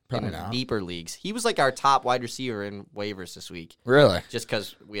pickup in deeper leagues. He was like our top wide receiver in waivers this week. Really? Just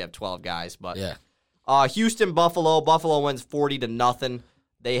because we have 12 guys, but Yeah. Houston, Buffalo. Buffalo wins 40-0.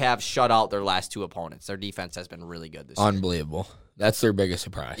 They have shut out their last 2 opponents. Their defense has been really good this year. Unbelievable. That's their biggest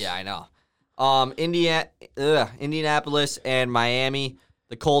surprise. Yeah, I know. Indianapolis and Miami.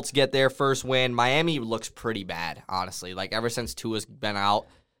 The Colts get their first win. Miami looks pretty bad, honestly. Like, ever since Tua's been out,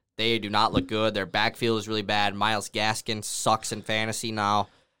 they do not look good. Their backfield is really bad. Myles Gaskin sucks in fantasy now.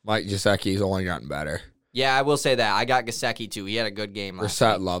 Mike Gesicki's only gotten better. Yeah, I will say that. I got Gesicki, too. He had a good game last week.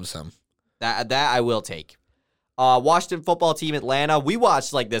 Brissett loves him. That I will take. Washington football team, Atlanta. We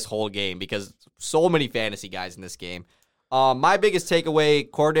watched, like, this whole game because so many fantasy guys in this game. My biggest takeaway,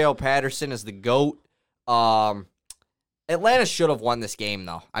 Cordell Patterson is the GOAT. Atlanta should have won this game,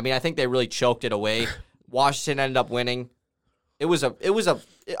 though. I mean, I think they really choked it away. Washington ended up winning.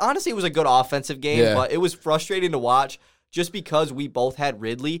 Honestly, it was a good offensive game, but it was frustrating to watch just because we both had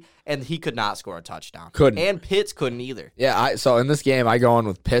Ridley, and he could not score a touchdown. Couldn't. And Pitts couldn't either. Yeah, so in this game, I go in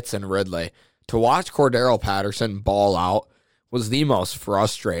with Pitts and Ridley. To watch Cordero Patterson ball out was the most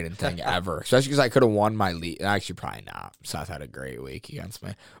frustrating thing ever, especially because I could have won my lead. Actually, probably not. Seth had a great week against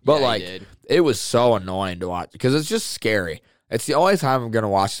me. But, it was so annoying to watch because it's just scary. It's the only time I'm going to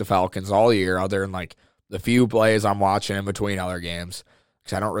watch the Falcons all year other than, like, the few plays I'm watching in between other games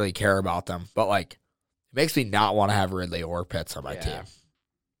because I don't really care about them. But, like, it makes me not want to have Ridley or Pitts on my team.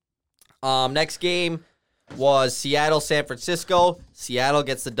 Next game was Seattle-San Francisco. Seattle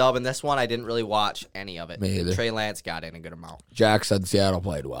gets the dub in this one. I didn't really watch any of it. Me either. Trey Lance got in a good amount. Jack said Seattle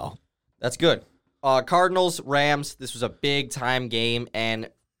played well. That's good. Cardinals-Rams. This was a big-time game, and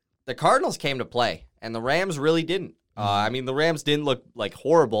the Cardinals came to play, and the Rams really didn't. I mean, the Rams didn't look, like,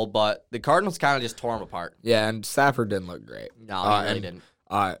 horrible, but the Cardinals kind of just tore them apart. Yeah, and Stafford didn't look great. No, he really didn't.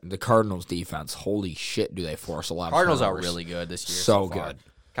 The Cardinals' defense, holy shit, do they force a lot of Cardinals are turnovers. really good this year. So far. good.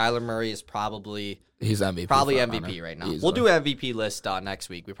 Kyler Murray is probably He's MVP. MVP right now. Easily. We'll do MVP list next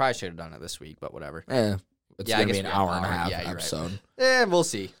week. We probably should have done it this week, but whatever. It's I going to guess be an hour and a half you're episode. Right. We'll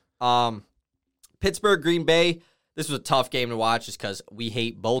see. Pittsburgh, Green Bay. This was a tough game to watch just because we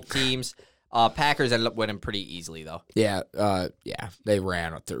hate both teams. Packers ended up winning pretty easily, though. Yeah, they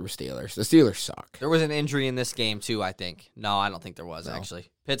ran through Steelers. The Steelers suck. There was an injury in this game, too, I think. No, I don't think there was,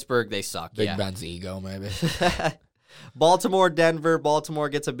 actually. Pittsburgh, they suck, Big Ben's ego, maybe. Baltimore, Denver. Baltimore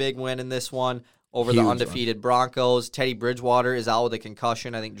gets a big win in this one over the undefeated Broncos. Teddy Bridgewater is out with a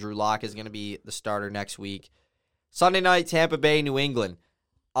concussion. I think Drew Lock is going to be the starter next week. Sunday night, Tampa Bay, New England.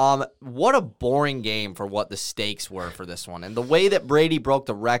 What a boring game for what the stakes were for this one. And the way that Brady broke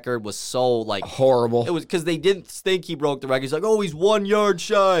the record was so, like... horrible. It was because they didn't think he broke the record. He's like, oh, he's 1 yard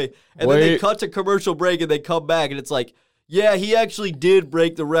shy. And then they cut to commercial break and they come back and it's like, yeah, he actually did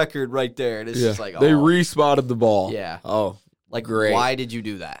break the record right there. And it's just like, they respotted the ball. Yeah. Oh, like, great. Why did you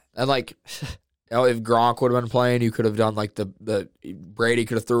do that? And, like... if Gronk would have been playing, you could have done like the Brady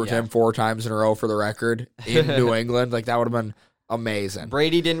could have threw it to him 4 times in a row for the record in New England. Like that would have been amazing.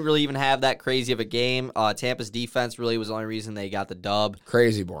 Brady didn't really even have that crazy of a game. Tampa's defense really was the only reason they got the dub.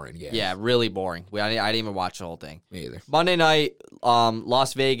 Crazy boring game. Yeah, really boring. I didn't even watch the whole thing. Me either. Monday night,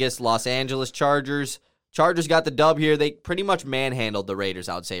 Las Vegas, Los Angeles Chargers. Chargers got the dub here. They pretty much manhandled the Raiders,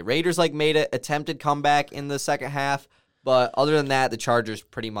 I would say. Raiders made an attempted comeback in the second half. But other than that, the Chargers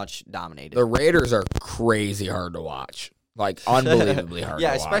pretty much dominated. The Raiders are crazy hard to watch. Like, unbelievably hard to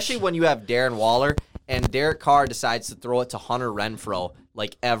watch. Yeah, especially when you have Darren Waller and Derek Carr decides to throw it to Hunter Renfrow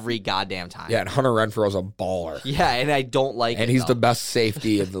like every goddamn time. Yeah, and Hunter Renfrow's a baller. Yeah, and I don't like it. And he's the best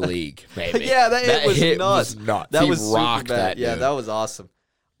safety in the league, maybe. Yeah, that hit was nuts. That was rocked super bad. that dude. Yeah, that was awesome.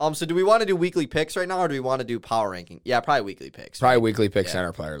 So do we want to do weekly picks right now, or do we want to do power ranking? Yeah, probably weekly picks. Probably weekly picks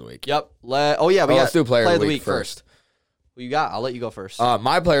center player of the week. Yep. Let's do player of the week first. Who you got? I'll let you go first.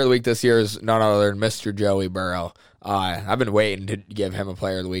 My player of the week this year is none other than Mr. Joey Burrow. I've been waiting to give him a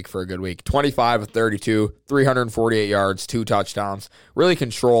player of the week for a good week. 25 of 32, 348 yards, 2 touchdowns. Really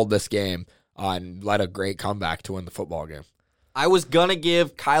controlled this game and led a great comeback to win the football game. I was going to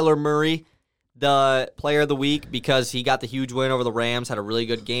give Kyler Murray the player of the week because he got the huge win over the Rams, had a really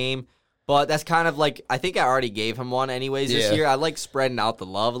good game. But that's kind of like, I think I already gave him one anyways this year. I like spreading out the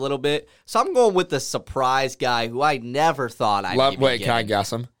love a little bit. So I'm going with the surprise guy who I never thought I'd be Wait, can I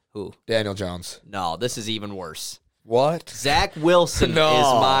guess him? Who? Daniel Jones. No, this is even worse. What? Zach Wilson No.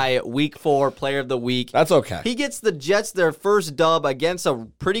 is my Week 4 Player of the Week. That's okay. He gets the Jets their first dub against a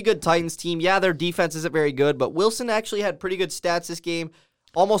pretty good Titans team. Yeah, their defense isn't very good, but Wilson actually had pretty good stats this game.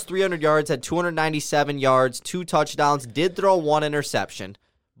 Almost 300 yards, had 297 yards, 2 touchdowns, did throw 1 interception,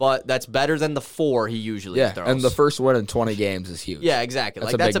 but that's better than the 4 he usually throws. And the first win in 20 games is huge. Yeah, exactly.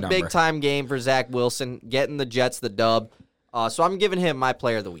 That's That's a a big big-time game for Zach Wilson, getting the Jets the dub. So I'm giving him my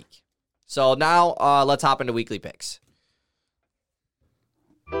Player of the Week. So now let's hop into weekly picks.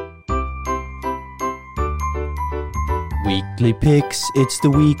 Weekly picks, it's the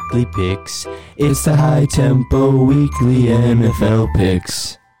weekly picks. It's the high tempo weekly NFL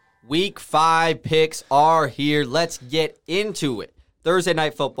picks. Week 5 picks are here. Let's get into it. Thursday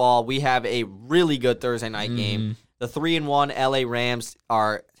night football. We have a really good Thursday night game. The 3-1 LA Rams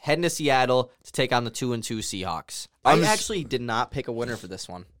are heading to Seattle to take on the 2-2 Seahawks. I actually did not pick a winner for this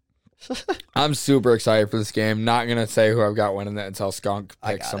one. I'm super excited for this game. Not going to say who I've got winning it until Skunk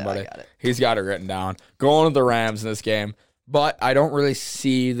picks somebody. I got it. He's got it written down. Going with the Rams in this game. But I don't really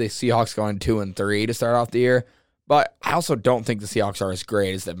see the Seahawks going 2-3 to start off the year. But I also don't think the Seahawks are as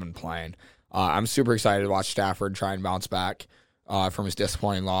great as they've been playing. I'm super excited to watch Stafford try and bounce back from his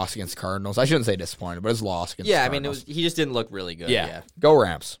disappointing loss against the Cardinals. I shouldn't say disappointed, but his loss against the Cardinals. He just didn't look really good. Yeah. Go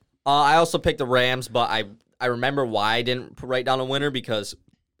Rams. I also picked the Rams, but I remember why I didn't write down a winner because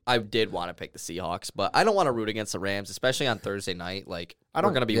I did want to pick the Seahawks, but I don't want to root against the Rams, especially on Thursday night. Like, we're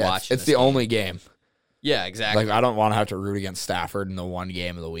going to be watching It's the only game. Yeah, exactly. Like, I don't want to have to root against Stafford in the one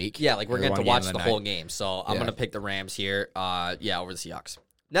game of the week. Yeah, like, we're Or going to one watch game the of whole night. game. So I'm going to pick the Rams here, over the Seahawks.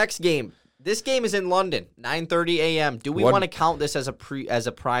 Next game. This game is in London, 9:30 a.m. Do we want to count this as a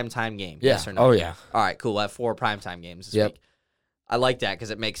primetime game? Yeah. Yes or no? Oh, yeah. All right, cool. I have 4 primetime games this Yep. week. I like that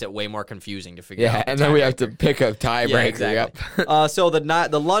because it makes it way more confusing to figure out. Yeah, and then we have to pick a tiebreaker. Yeah, exactly. Yep. So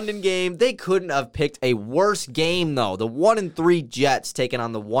the London game, they couldn't have picked a worse game though. The 1-3 Jets taking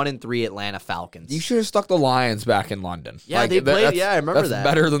on the 1-3 Atlanta Falcons. You should have stuck the Lions back in London. Yeah, they played. Yeah, I remember that's that.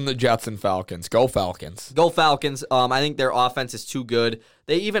 better than the Jets and Falcons. Go Falcons. Go Falcons. I think their offense is too good.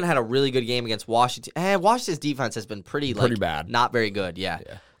 They even had a really good game against Washington. And Washington's defense has been pretty bad. Not very good. Yeah.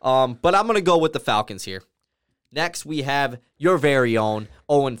 But I'm gonna go with the Falcons here. Next, we have your very own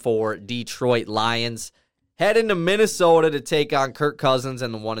 0-4 Detroit Lions heading to Minnesota to take on Kirk Cousins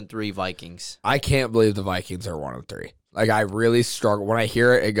and the 1-3 Vikings. I can't believe the Vikings are 1-3. Like, I really struggle. When I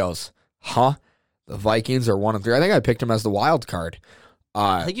hear it, it goes, huh? The Vikings are 1-3. I think I picked them as the wild card.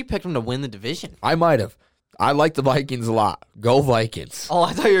 I think you picked them to win the division. I might have. I like the Vikings a lot. Go Vikings. Oh,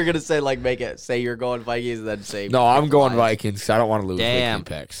 I thought you were gonna say say you're going Vikings and then say No, I'm going Lions. Vikings because I don't want to lose Damn.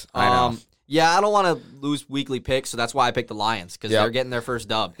 weekly picks. I know. Yeah, I don't want to lose weekly picks, so that's why I picked the Lions because they're getting their first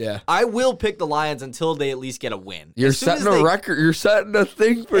dub. Yeah. I will pick the Lions until they at least get a win. You're setting a record. You're setting a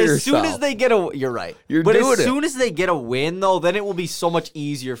thing for yourself. As soon as they get a, you're right. But as soon as they get a win, though, then it will be so much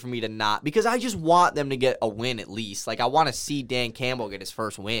easier for me to not because I just want them to get a win at least. Like I want to see Dan Campbell get his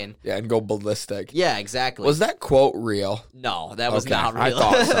first win. Yeah, and go ballistic. Yeah, exactly. Was that quote real? No, that was Okay, not real. I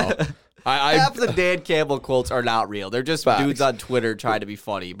thought so. Half the Dan Campbell quotes are not real. They're just Facts. dudes on Twitter trying to be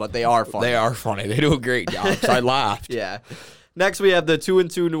funny, but they are funny. They are funny. They do a great job. So I laughed. Yeah. Next, we have the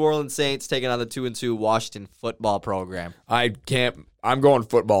 2-2 New Orleans Saints taking on the 2-2 Washington football program. I'm going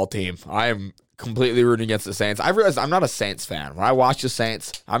football team. I am completely rooting against the Saints. I realized I'm not a Saints fan. When I watch the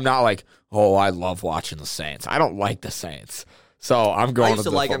Saints, I'm not like, oh, I love watching the Saints. I don't like the Saints. So I'm going I used to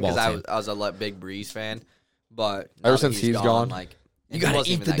the like him football because team. I was a big Breeze fan, but now Ever that since he's gone, like you he gotta wasn't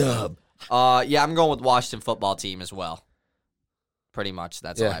eat even the that dub. good. Yeah, I'm going with Washington football team as well. Pretty much,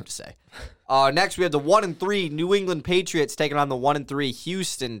 that's all I have to say. Next, we have the 1-3 New England Patriots taking on the 1-3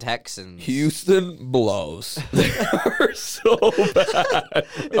 Houston Texans. Houston blows. They are so bad.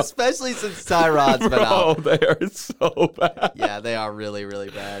 Especially since Tyrod's been Oh, out. they are so bad. Yeah, they are really,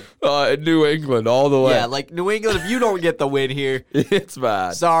 really bad. New England all the way. Yeah, like New England, if you don't get the win here, It's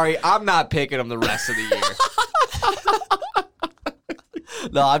bad. sorry, I'm not picking them the rest of the year.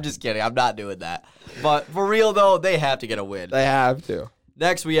 No, I'm just kidding. I'm not doing that. But for real, though, they have to get a win. They have to.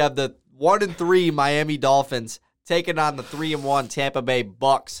 Next, we have the 1-3 Miami Dolphins taking on the 3-1 Tampa Bay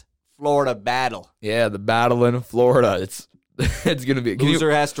Bucks Florida battle. Yeah, the battle in Florida. It's gonna be.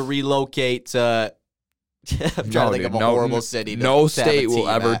 Loser has to relocate to. I'm trying to think of a horrible city. No to have a state will team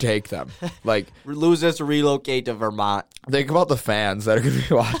ever at. take them. Like, Loser has to relocate to Vermont. think about the fans that are gonna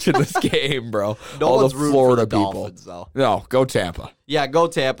be watching this game, bro. No All one's the rooting Florida for the people. Dolphins, though. No, go Tampa. Yeah, go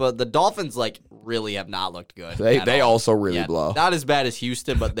Tampa. The Dolphins really have not looked good. They all. also really Yeah, blow. Not as bad as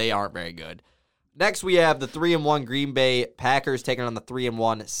Houston, but they aren't very good. Next, we have the 3-1 Green Bay Packers taking on the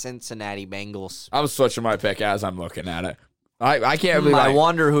 3-1 Cincinnati Bengals. I'm switching my pick as I'm looking at it. I can't believe I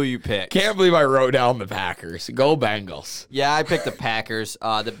wonder who you picked. Can't believe I wrote down the Packers. Go Bengals. Yeah, I picked the Packers.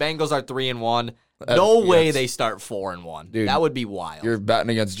 The Bengals are 3-1. No way yes. they start 4-1. Dude, that would be wild. You're betting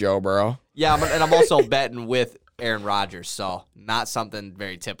against Joe Burrow. Yeah, and I'm also betting with Aaron Rodgers, so not something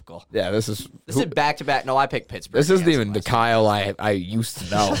very typical. Yeah, this is back-to-back. No, I picked Pittsburgh. This isn't against even the West. Kyle I used to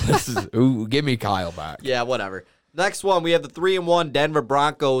know. This is give me Kyle back. Yeah, whatever. Next one, we have the 3-1 Denver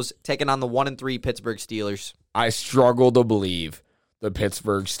Broncos taking on the 1-3 Pittsburgh Steelers. I struggle to believe the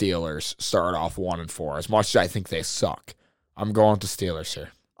Pittsburgh Steelers start off 1-4. As much as I think they suck, I'm going with the Steelers here.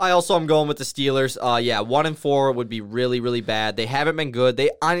 I also am going with the Steelers. 1-4 would be really, really bad. They haven't been good.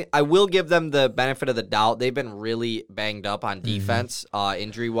 I will give them the benefit of the doubt. They've been really banged up on defense,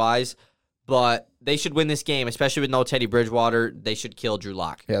 injury-wise. But they should win this game, especially with no Teddy Bridgewater. They should kill Drew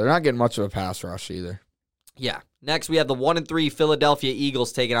Lock. Yeah, they're not getting much of a pass rush either. Yeah. Next, we have the 1-3 Philadelphia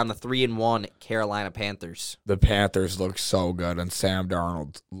Eagles taking on the 3-1 Carolina Panthers. The Panthers look so good, and Sam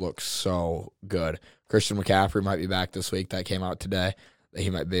Darnold looks so good. Christian McCaffrey might be back this week. That came out today. He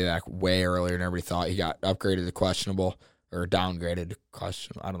might be back way earlier than everybody thought. He got upgraded to questionable or downgraded to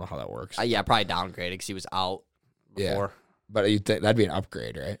questionable. I don't know how that works. Probably downgraded because he was out before. Yeah, but you think that'd be an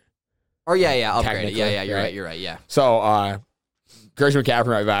upgrade, right? Or upgraded. Technically, Yeah, right? you're right, yeah. So, Christian McCaffrey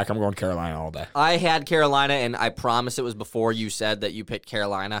might be back. I'm going Carolina all day. I had Carolina, and I promise it was before you said that you picked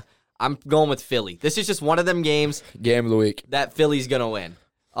Carolina. I'm going with Philly. This is just one of them games Game of the week. that Philly's going to win.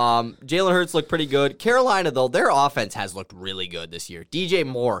 Jalen Hurts looked pretty good. Carolina, though, their offense has looked really good this year. DJ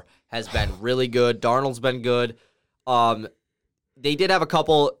Moore has been really good. Darnold's been good. They did have a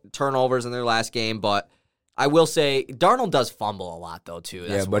couple turnovers in their last game, but I will say Darnold does fumble a lot, though, too.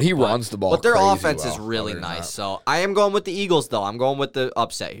 But he runs the ball But their crazy offense well, is really other than nice. that. So I am going with the Eagles, though. I'm going with the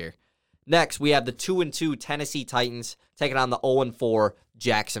upset here. Next, we have the 2-2 Tennessee Titans taking on the 0-4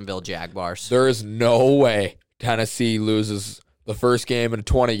 Jacksonville Jaguars. There is no way Tennessee loses the first game in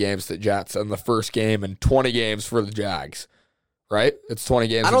 20 games to Jets and the first game in 20 games for the Jags. Right? It's 20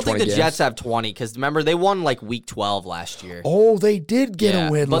 games. I don't think the games. Jets have 20 because remember they won like week 12 last year. Oh, they did get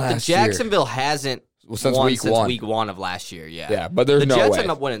a win but last the Jacksonville hasn't since won week since one. week 1 of last year. Yeah, Yeah, but there's the no Jets way.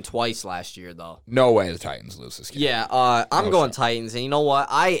 ended up winning twice last year though. No way the Titans lose this game. Yeah, I'm going Titans, and you know what?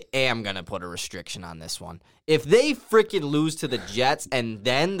 I am gonna put a restriction on this one. If they freaking lose to the Jets and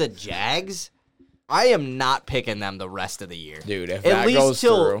then the Jags, I am not picking them the rest of the year. Dude, if that goes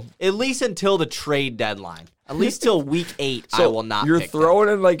through. At least until the trade deadline. At least till week 8, So I will not You're pick them. throwing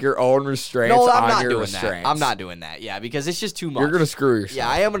in like your own restraints No, I'm on not your doing restraints. that. I'm not doing that. Yeah, because it's just too much. You're going to screw yourself. Yeah,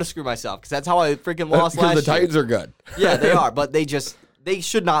 I am going to screw myself because that's how I freaking lost Because last the year. Titans are good. Yeah, they are, but they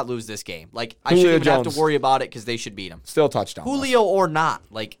should not lose this game. Like, I Julio shouldn't even have Jones. to worry about it because they should beat them. Still touchdown. Julio or not,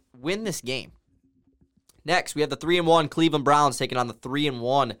 like, win this game. Next, we have the 3-1 Cleveland Browns taking on the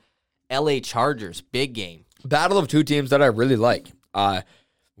 3-1 LA Chargers. Big game. Battle of two teams that I really like.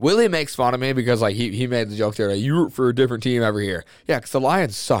 Willie makes fun of me because like he made the joke there. You root for a different team every year. Yeah, because the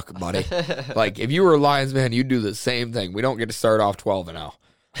Lions suck, buddy. Like if you were a Lions man, you'd do the same thing. We don't get to start off 12-0.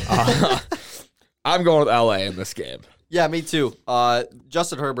 I'm going with LA in this game. Yeah, me too.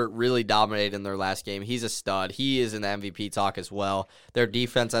 Justin Herbert really dominated in their last game. He's a stud. He is in the MVP talk as well. Their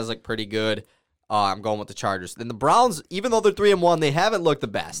defense has looked pretty good. I'm going with the Chargers. Then the Browns, even though they're 3-1, they haven't looked the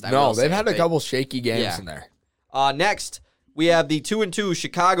best. No, they've had a couple shaky games in there. Next, we have the 2-2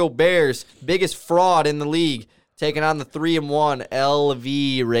 Chicago Bears, biggest fraud in the league, taking on the 3-1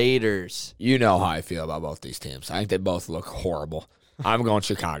 LV Raiders. You know how I feel about both these teams. I think they both look horrible. I'm going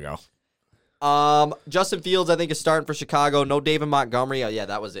Chicago. Justin Fields, I think, is starting for Chicago. No David Montgomery. Yeah,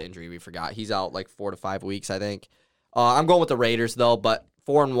 that was the injury we forgot. He's out like 4 to 5 weeks, I think. I'm going with the Raiders, though, but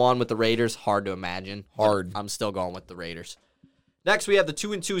 4-1 with the Raiders, hard to imagine. Hard. I'm still going with the Raiders. Next, we have the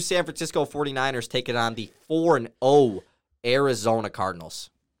 2-2 San Francisco 49ers taking on the 4-0 Arizona Cardinals.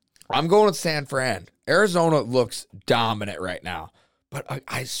 I'm going with San Fran. Arizona looks dominant right now, but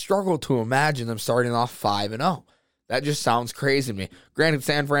I struggle to imagine them starting off 5-0. That just sounds crazy to me. Granted,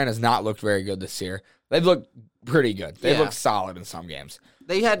 San Fran has not looked very good this year. They've looked pretty good. They've looked solid in some games.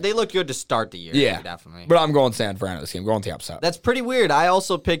 They looked good to start the year. Yeah, definitely. But I'm going San Fran in this game. Going with the upset. That's pretty weird. I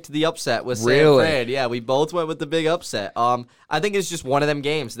also picked the upset with San Fran. Yeah, we both went with the big upset. I think it's just one of them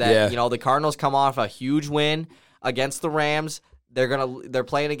games that the Cardinals come off a huge win against the Rams. They're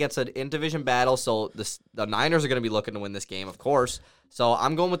playing against an in-division battle, so the Niners are gonna be looking to win this game, of course. So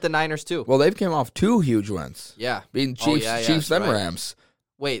I'm going with the Niners too. Well, they've came off 2 huge wins. Yeah, beating Chiefs then Rams.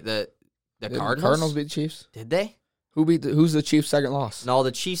 Wait, the Cardinals? Cardinals beat the Chiefs. Did they? Who's the Chiefs' second loss? No,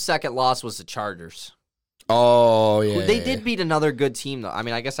 the Chiefs' second loss was the Chargers. Oh yeah, They did beat another good team though. I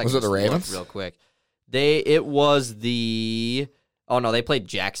mean, I guess Was it the Ravens? Real quick. It was the. Oh no, they played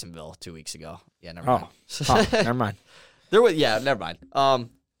Jacksonville 2 weeks ago. Yeah, never mind. Never mind. Never mind.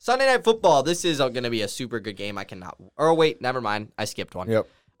 Sunday Night Football. This is going to be a super good game. Never mind. I skipped one. Yep.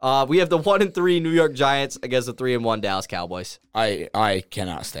 We have the 1-3 New York Giants against the 3-1 Dallas Cowboys. I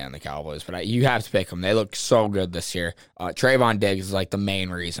cannot stand the Cowboys, but you have to pick them. They look so good this year. Trayvon Diggs is like the main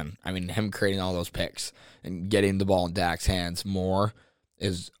reason. I mean, him creating all those picks and getting the ball in Dak's hands more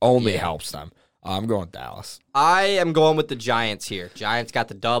helps them. I'm going with Dallas. I am going with the Giants here. Giants got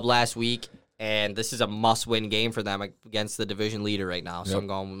the dub last week, and this is a must-win game for them against the division leader right now. So I'm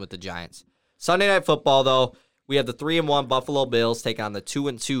going with the Giants. Sunday Night Football, though, we have the 3-1 Buffalo Bills taking on the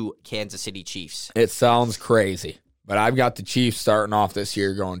 2-2 Kansas City Chiefs. It sounds crazy, but I've got the Chiefs starting off this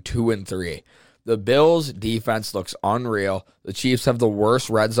year going 2-3. The Bills' defense looks unreal. The Chiefs have the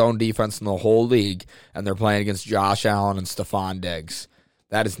worst red zone defense in the whole league, and they're playing against Josh Allen and Stephon Diggs.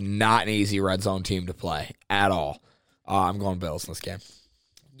 That is not an easy red zone team to play at all. I'm going Bills in this game.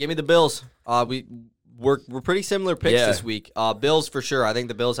 Give me the Bills. We're pretty similar picks this week. Bills for sure. I think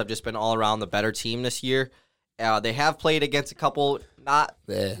the Bills have just been all around the better team this year. They have played against a couple not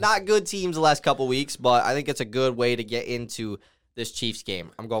good teams the last couple weeks, but I think it's a good way to get into this Chiefs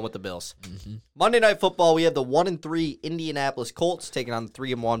game. I'm going with the Bills. Mm-hmm. Monday Night Football, we have the 1-3 Indianapolis Colts taking on the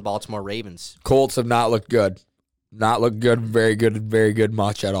 3-1 Baltimore Ravens. Colts have not looked good. Not looked good, very good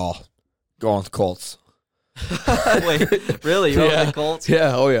much at all. Going with Colts. Wait, really? You went with the Colts?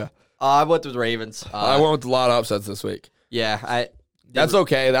 Yeah, oh yeah. I went with Ravens. I went with a lot of upsets this week. Yeah, that's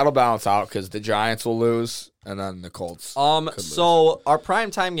okay. That'll balance out because the Giants will lose, and then the Colts. So our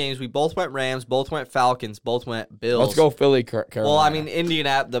primetime games, we both went Rams, both went Falcons, both went Bills. Let's go Philly, Carolina. Well, I mean,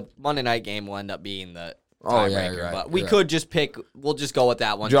 the Monday night game will end up being the tiebreaker, you're right. But we could just pick. We'll just go with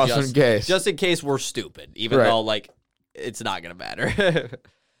that one, just in case we're stupid, even though it's not gonna matter.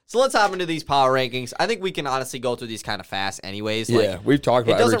 So let's hop into these power rankings. I think we can honestly go through these kind of fast anyways. We've talked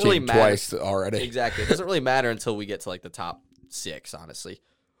about every team twice already. Exactly. It doesn't really matter until we get to the top 6, honestly.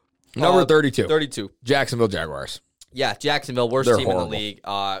 Number 32. 32. Jacksonville Jaguars. Yeah, Jacksonville, worst They're team horrible. in the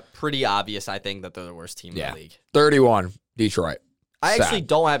league. Pretty obvious, I think, that they're the worst team in the league. 31, Detroit. I actually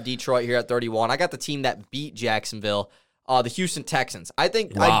don't have Detroit here at 31. I got the team that beat Jacksonville, the Houston Texans. I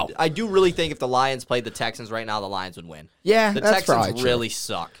think I do really think if the Lions played the Texans right now, the Lions would win. Yeah, the that's Texans really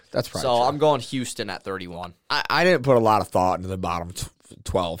suck. That's probably so true. I'm going Houston at 31. I didn't put a lot of thought into the bottom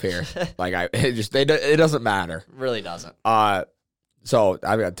 12 here. It doesn't matter. Really doesn't. So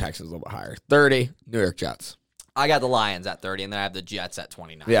I've got Texans a little bit higher. 30, New York Jets. I got the Lions at 30, and then I have the Jets at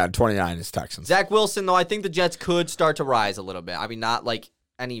 29. Yeah, 29 is Texans. Zach Wilson, though, I think the Jets could start to rise a little bit. I mean,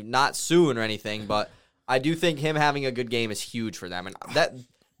 not soon or anything, but I do think him having a good game is huge for them. And that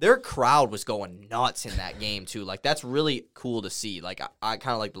their crowd was going nuts in that game, too. That's really cool to see. I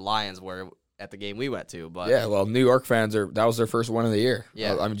kind of like the Lions were at the game we went to. But yeah, well, New York fans, that was their first win of the year.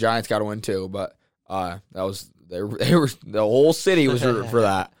 Yeah. I mean, Giants got to win, too, but they were the whole city was rooting for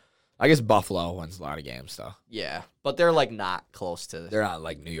that. I guess Buffalo wins a lot of games, though. Yeah, but they're not close to. They're not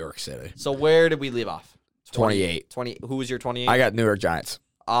like New York City. So where did we leave off? 28. 20. Who was your 28? I got New York Giants.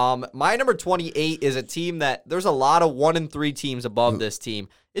 My number 28 is a team that there's a lot of 1-3 teams above this team.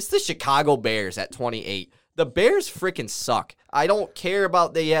 It's the Chicago Bears at 28. The Bears freaking suck. I don't care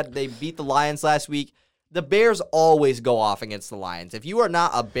about they beat the Lions last week. The Bears always go off against the Lions. If you are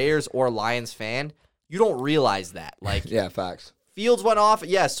not a Bears or Lions fan, you don't realize that. Yeah, facts. Fields went off.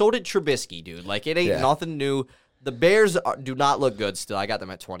 Yeah, so did Trubisky, dude. It ain't nothing new. The Bears do not look good still. I got them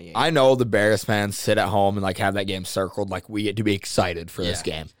at 28. I know the Bears fans sit at home and have that game circled. We get to be excited for this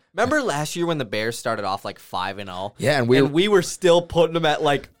game. Remember last year when the Bears started off 5-0? Yeah, and we were still putting them at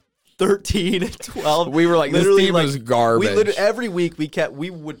 13 and 12. We were this team is garbage. Every week we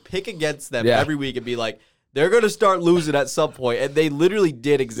would pick against them every week and be they're going to start losing at some point, and they literally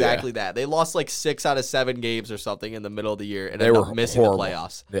did exactly that. They lost 6 out of 7 games or something in the middle of the year, and they ended up missing horrible. the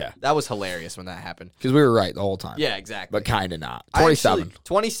playoffs. Yeah. That was hilarious when that happened. Because we were right the whole time. Yeah, exactly. But kind of not. 27.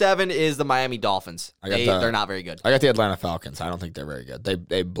 27 is the Miami Dolphins. They're not very good. I got the Atlanta Falcons. I don't think they're very good.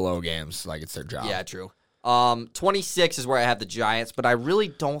 They blow games like it's their job. Yeah, true. 26 is where I have the Giants, but I really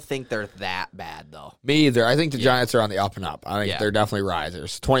don't think they're that bad, though. Me either. I think the Giants are on the up and up. I think they're definitely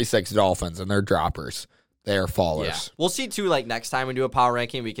risers. 26 Dolphins, and they're droppers. They are fallers. Yeah. We'll see, too, next time we do a power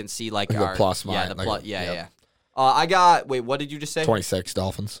ranking, we can see, our... the plus yeah, line. the plus, yeah. I got... Wait, what did you just say? 26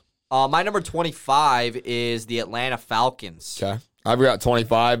 Dolphins. My number 25 is the Atlanta Falcons. Okay. I've got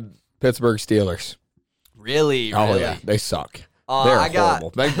 25 Pittsburgh Steelers. Really? Oh, yeah. They suck. They're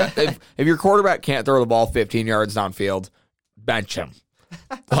horrible. If your quarterback can't throw the ball 15 yards downfield, bench him.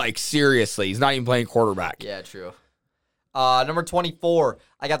 Seriously. He's not even playing quarterback. Yeah, true. Number 24,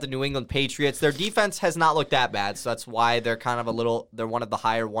 I got the New England Patriots. Their defense has not looked that bad, so that's why they're kind of they're one of the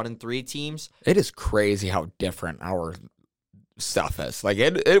higher 1-3 teams. It is crazy how different our stuff is. Like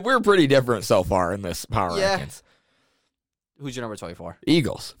we're pretty different so far in this power rankings. Who's your number 24?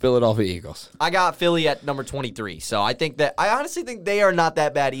 Eagles, Philadelphia Eagles. I got Philly at number 23. So I honestly think they are not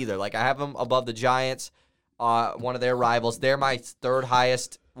that bad either. Like I have them above the Giants, one of their rivals. They're my third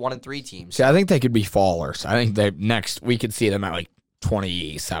highest 1-3 teams. See, I think they could be fallers. I think we could see them at like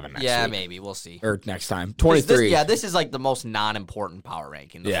 27 next week. Maybe. We'll see. Or next time. 23. This is like the most non-important power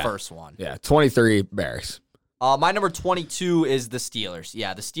ranking, the first one. Yeah, 23 Bears. My number 22 is the Steelers.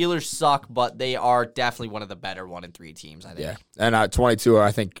 Yeah, the Steelers suck, but they are definitely one of the better 1-3 teams, I think. Yeah, and 22,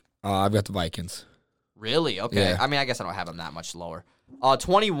 I think I've got the Vikings. Really? Okay. Yeah. I mean, I guess I don't have them that much lower.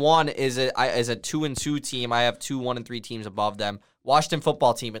 21 is a 2-2 team. I have 2 1-3 teams above them. Washington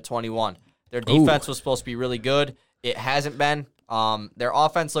football team at 21. Their defense was supposed to be really good. It hasn't been. Their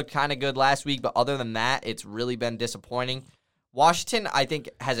offense looked kind of good last week, but other than that, it's really been disappointing. Washington, I think,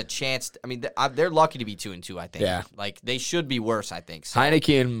 has a chance. I mean, they're lucky to be 2-2, I think. Yeah. Like, they should be worse, I think. So.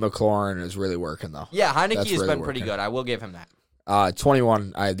 Heineke and McLaurin is really working, though. Yeah, Heineke That's has really been pretty working. good. I will give him that.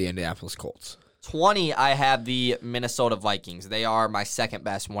 21, I had the Indianapolis Colts. 20, I have the Minnesota Vikings. They are my second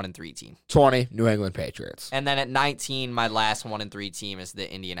best 1-3 team. 20, New England Patriots. And then at 19, my last 1-3 team is the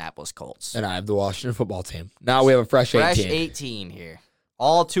Indianapolis Colts. And I have the Washington football team. Now we have a fresh 18. Fresh 18 here.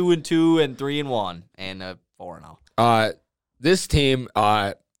 All 2-2 and 3-1 and 4-0. This team,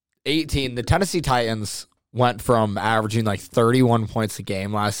 18, the Tennessee Titans went from averaging like 31 points a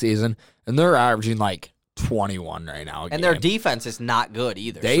game last season, and they're averaging like 21 right now. And their defense is not good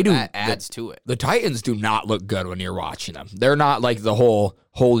either. That adds to it. The Titans do not look good when you're watching them. They're not like the whole,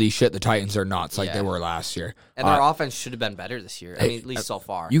 holy shit, the Titans are nuts like they were last year. And their offense should have been better this year. I mean, at least so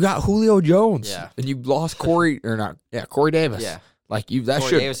far. You got Julio Jones. Yeah. And you lost Corey Davis. Yeah. Like Corey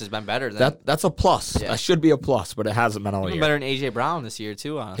Davis has been better than that's a plus. Yeah. That should be a plus, but it hasn't been all year. better than AJ Brown this year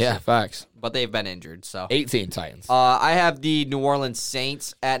too, honestly. Yeah, facts. But they've been injured, so 18 Titans. I have the New Orleans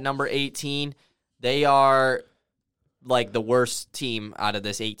Saints at number 18. They are like the worst team out of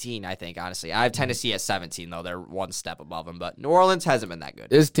this 18, I think, honestly. I have Tennessee at 17, though. They're one step above them, but New Orleans hasn't been that good.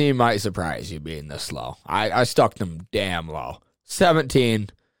 This team might surprise you being this low. I stuck them damn low. 17,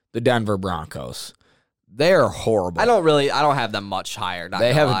 the Denver Broncos. They're horrible. I don't have them much higher, not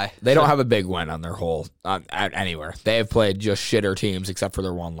gonna lie. They don't have a big win on their whole anywhere. They have played just shitter teams except for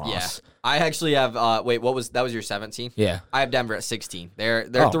their one loss. Yeah. I actually have that was your 17? Yeah. I have Denver at 16. They're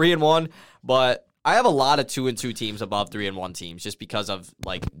 3-1, but I have a lot of 2-2 teams above 3-1 teams just because of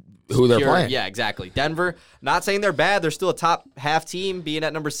like who they're playing. Yeah, exactly. Denver, not saying they're bad. They're still a top half team being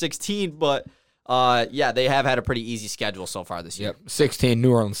at number 16, but they have had a pretty easy schedule so far this year. Yep. 16,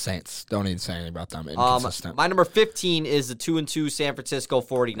 New Orleans Saints. Don't need to say anything about them. Inconsistent. My number 15 is the 2-2 San Francisco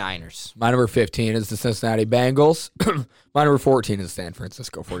 49ers. My number 15 is the Cincinnati Bengals. My number 14 is San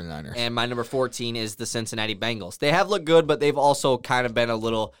Francisco 49ers. And my number 14 is the Cincinnati Bengals. They have looked good, but they've also kind of been a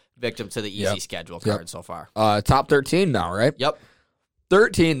little victim to the easy schedule card so far. Top 13 now, right? Yep.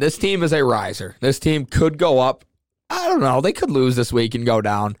 13, this team is a riser. This team could go up. I don't know. They could lose this week and go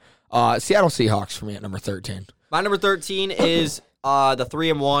down. Seattle Seahawks for me at number 13. My number 13 is the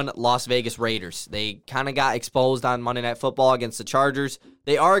 3-1 Las Vegas Raiders. They kind of got exposed on Monday Night Football against the Chargers.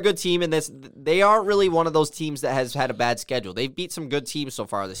 They are a good team, and they aren't really one of those teams that has had a bad schedule. They've beat some good teams so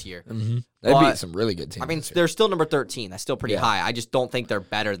far this year. Mm-hmm. They beat some really good teams. I mean, they're still number 13. That's still pretty high. I just don't think they're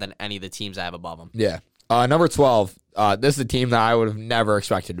better than any of the teams I have above them. Yeah. Number 12, this is a team that I would have never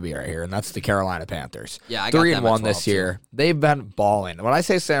expected to be right here, and that's the Carolina Panthers. Yeah, I got 3-1 this year. Too. They've been balling. When I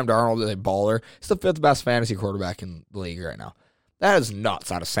say Sam Darnold is a baller, he's the 5th best fantasy quarterback in the league right now. That is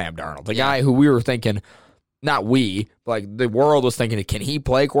nuts out of Sam Darnold. The guy who we were thinking, not we, but like the world was thinking, can he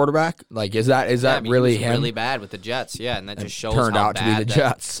play quarterback? Like, is that really him? Really bad with the Jets, and that just shows turned how out to bad be the that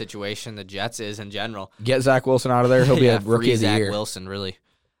Jets situation the Jets is in general. Get Zach Wilson out of there; he'll be a rookie of the year. Zach Wilson, really.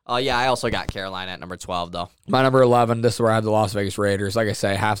 I also got Carolina at number 12, though. My number 11, this is where I have the Las Vegas Raiders. Like I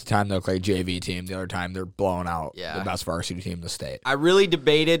say, half the time they'll play JV team. The other time they're blowing out the best varsity team in the state. I really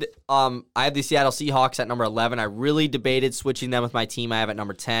debated. I have the Seattle Seahawks at number 11. I really debated switching them with my team I have at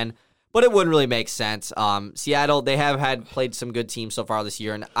number 10, but it wouldn't really make sense. Seattle, they have played some good teams so far this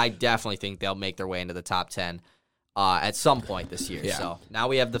year, and I definitely think they'll make their way into the top 10. At some point this year. Yeah. So now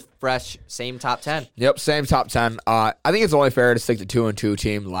we have the fresh, same top 10. Yep, same top 10. I think it's only fair to stick the 2-2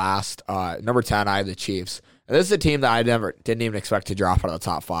 team last. Number 10, I have the Chiefs. And this is a team that I didn't even expect to drop out of the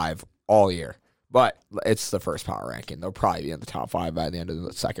top 5 all year. But it's the first power ranking. They'll probably be in the top 5 by the end of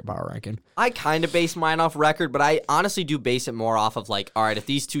the second power ranking. I kind of base mine off record, but I honestly do base it more off of like, all right, if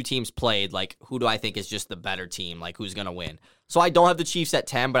these two teams played, like who do I think is just the better team? Like who's going to win? So I don't have the Chiefs at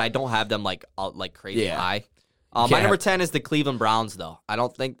 10, but I don't have them like crazy high. My number 10 is the Cleveland Browns, though.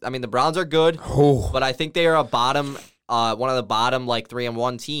 The Browns are good, but I think they are a bottom one of the bottom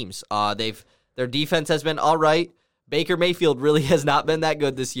 3-1 teams. Their defense has been all right. Baker Mayfield really has not been that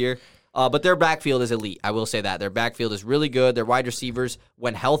good this year. But their backfield is elite. I will say that. Their backfield is really good. Their wide receivers,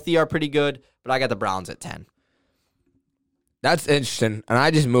 when healthy, are pretty good. But I got the Browns at 10. That's interesting. And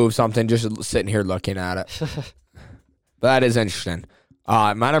I just moved something just sitting here looking at it. But that is interesting.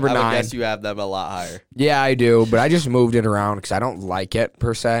 My number 9. I guess you have them a lot higher. Yeah, I do. But I just moved it around because I don't like it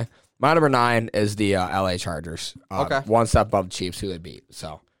per se. My number 9 is the LA Chargers. Okay. One step above the Chiefs, who they beat.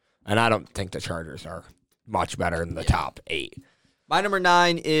 And I don't think the Chargers are much better than the top 8. My number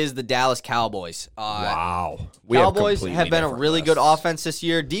 9 is the Dallas Cowboys. Wow. Cowboys have been a really good offense this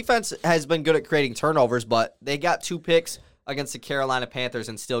year. Defense has been good at creating turnovers, but they got 2 picks against the Carolina Panthers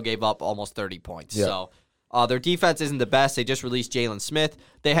and still gave up almost 30 points. Yep. So their defense isn't the best. They just released Jalen Smith.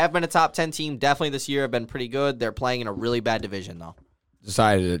 They have been a top 10 team. Definitely this year have been pretty good. They're playing in a really bad division, though.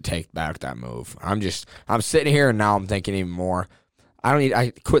 Decided to take back that move. I'm sitting here and now I'm thinking even more.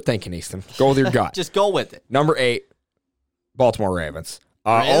 I quit thinking, Easton. Go with your gut. Just go with it. Number 8, Baltimore Ravens.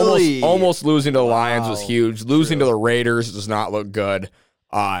 Really? Almost losing to the Lions was huge. Losing to the Raiders does not look good.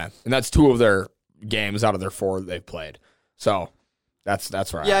 And that's 2 of their games out of their 4 that they've played. So that's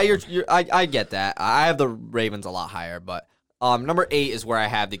where I get that. I have the Ravens a lot higher, but number 8 is where I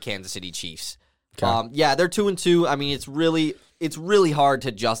have the Kansas City Chiefs. Okay. They're 2-2. I mean, it's really hard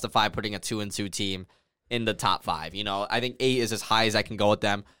to justify putting a 2-2 team in the top 5. I think 8 is as high as I can go with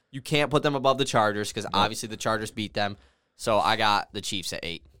them. You can't put them above the Chargers because obviously the Chargers beat them. So I got the Chiefs at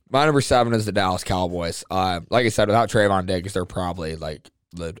 8. My number 7 is the Dallas Cowboys. Like I said, without Trayvon Diggs, they're probably the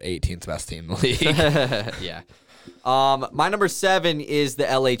 18th best team in the league. Yeah. My number 7 is the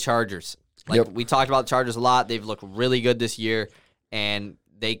LA Chargers. We talked about the Chargers a lot. They've looked really good this year, and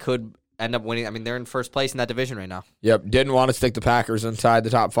they could end up winning. I mean, they're in first place in that division right now. Yep. Didn't want to stick the Packers inside the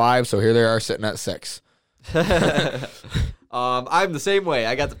top 5, so here they are sitting at 6. I'm the same way.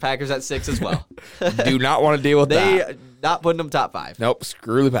 I got the Packers at 6 as well. Do not want to deal with that. Not putting them top 5. Nope.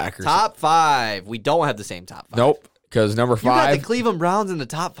 Screw the Packers. Top 5. We don't have the same top 5. Nope. Because number 5. You got the Cleveland Browns in the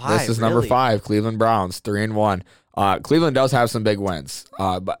top 5. This is number 5. Cleveland Browns 3-1. Cleveland does have some big wins,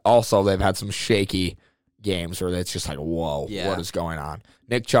 but also they've had some shaky games where it's just whoa, what is going on?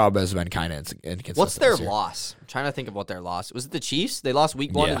 Nick Chubb has been kind of inconsistent. What's their loss? I'm trying to think of what their loss was. It the Chiefs? They lost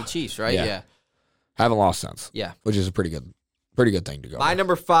week 1 to the Chiefs, right? Yeah. Haven't lost since. Yeah. Which is a pretty good thing to go. My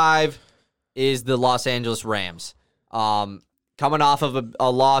number 5 is the Los Angeles Rams. Coming off of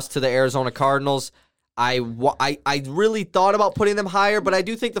a loss to the Arizona Cardinals, I really thought about putting them higher, but I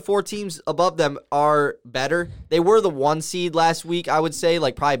do think the 4 teams above them are better. They were the 1 seed last week, I would say,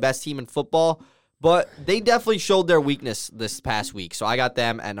 probably best team in football, but they definitely showed their weakness this past week, so I got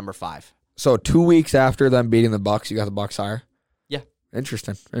them at number 5. So 2 weeks after them beating the Bucs, you got the Bucs higher? Yeah.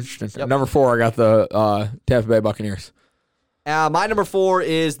 Interesting. Yep. Number 4, I got the Tampa Bay Buccaneers. My number 4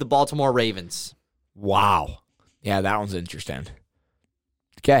 is the Baltimore Ravens. Wow. Yeah, that one's interesting.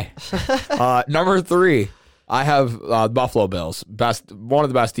 Okay. Number 3, I have Buffalo Bills. One of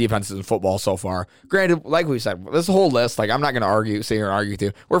the best defenses in football so far. Granted, like we said, this whole list, I'm not going to sit here and argue with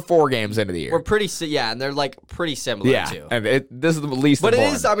you. We're 4 games into the year. We're pretty, and they're pretty similar too. And this is the least But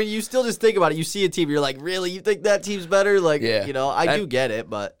important. it is, I mean, you still just think about it. You see a team, you're like, really? You think that team's better? I do get it,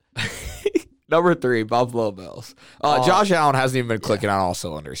 but. Number 3, Buffalo Bills. Josh Allen hasn't even been clicking on all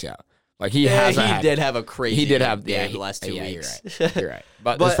cylinders yet. He did have a crazy game the last 2 weeks. You're right.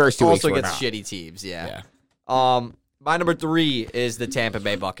 But the first 2 weeks also were against not. shitty teams, yeah. My number 3 is the Tampa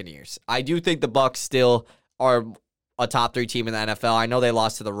Bay Buccaneers. I do think the Bucs still are a top 3 team in the NFL. I know they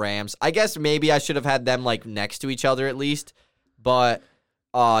lost to the Rams. I guess maybe I should have had them next to each other at least. But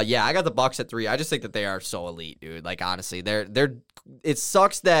I got the Bucs at 3. I just think that they are so elite, dude. Honestly, they're it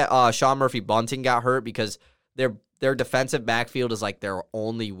sucks that Sean Murphy Bunting got hurt because their defensive backfield is their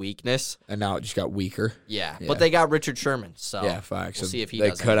only weakness. And now it just got weaker. Yeah. But they got Richard Sherman, so facts. We'll see if he they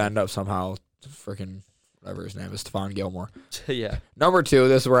does could anything. end up somehow freaking whatever his name is, Stephon Gilmore. Yeah. Number 2,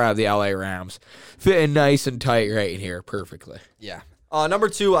 this is where I have the LA Rams. Fitting nice and tight right in here perfectly. Yeah. Number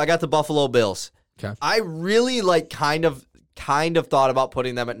 2, I got the Buffalo Bills. Okay. I really kind of thought about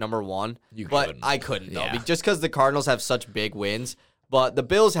putting them at number 1, but I couldn't though, just because the Cardinals have such big wins. But the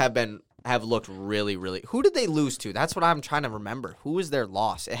Bills have looked really, really. Who did they lose to? That's what I'm trying to remember. Who was their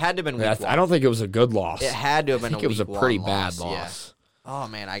loss? It had to have been week 1. I don't think it was a good loss. It had to have been. I think it was a pretty bad loss. Yeah. Oh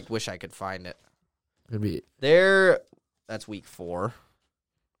man, I wish I could find it. Could be. That's week 4.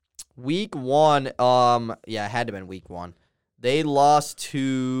 Week 1. It had to have been week 1. They lost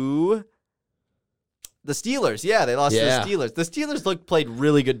to the Steelers. Yeah, they lost to the Steelers. The Steelers played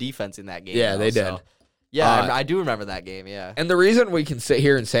really good defense in that game. Yeah, they did. Yeah, I do remember that game, yeah. And the reason we can sit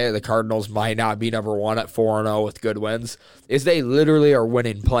here and say the Cardinals might not be number one at 4-0 with good wins is they literally are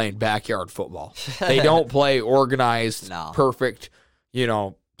winning playing backyard football. They don't play organized, No. perfect,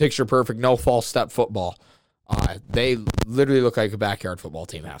 picture perfect, no false step football. They literally look like a backyard football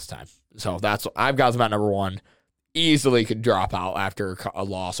team half the time. So I've got them at number one. Easily could drop out after a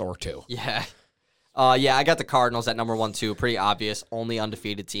loss or two. Yeah. I got the Cardinals at number 1, too. Pretty obvious. Only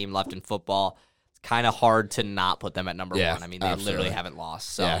undefeated team left in football. Kind of hard to not put them at number 1. I mean, they literally haven't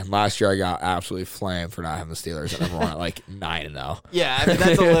lost. So. Yeah, last year I got absolutely flamed for not having the Steelers at number 1 at like 9-0. Yeah, I mean,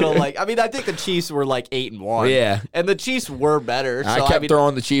 that's a little I think the Chiefs were like 8-1. Yeah. And the Chiefs were better. I kept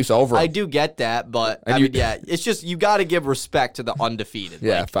throwing the Chiefs over. I do get that, but it's just you got to give respect to the undefeated.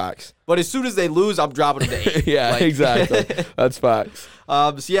 Yeah, facts. But as soon as they lose, I'm dropping them to 8. Yeah, exactly. That's facts.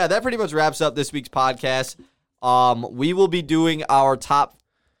 That pretty much wraps up this week's podcast. We will be doing our top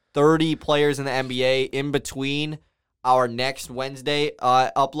 30 players in the NBA in between our next Wednesday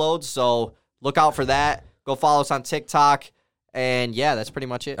uploads. So look out for that. Go follow us on TikTok. And yeah, that's pretty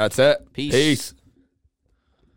much it. That's it. Peace. Peace.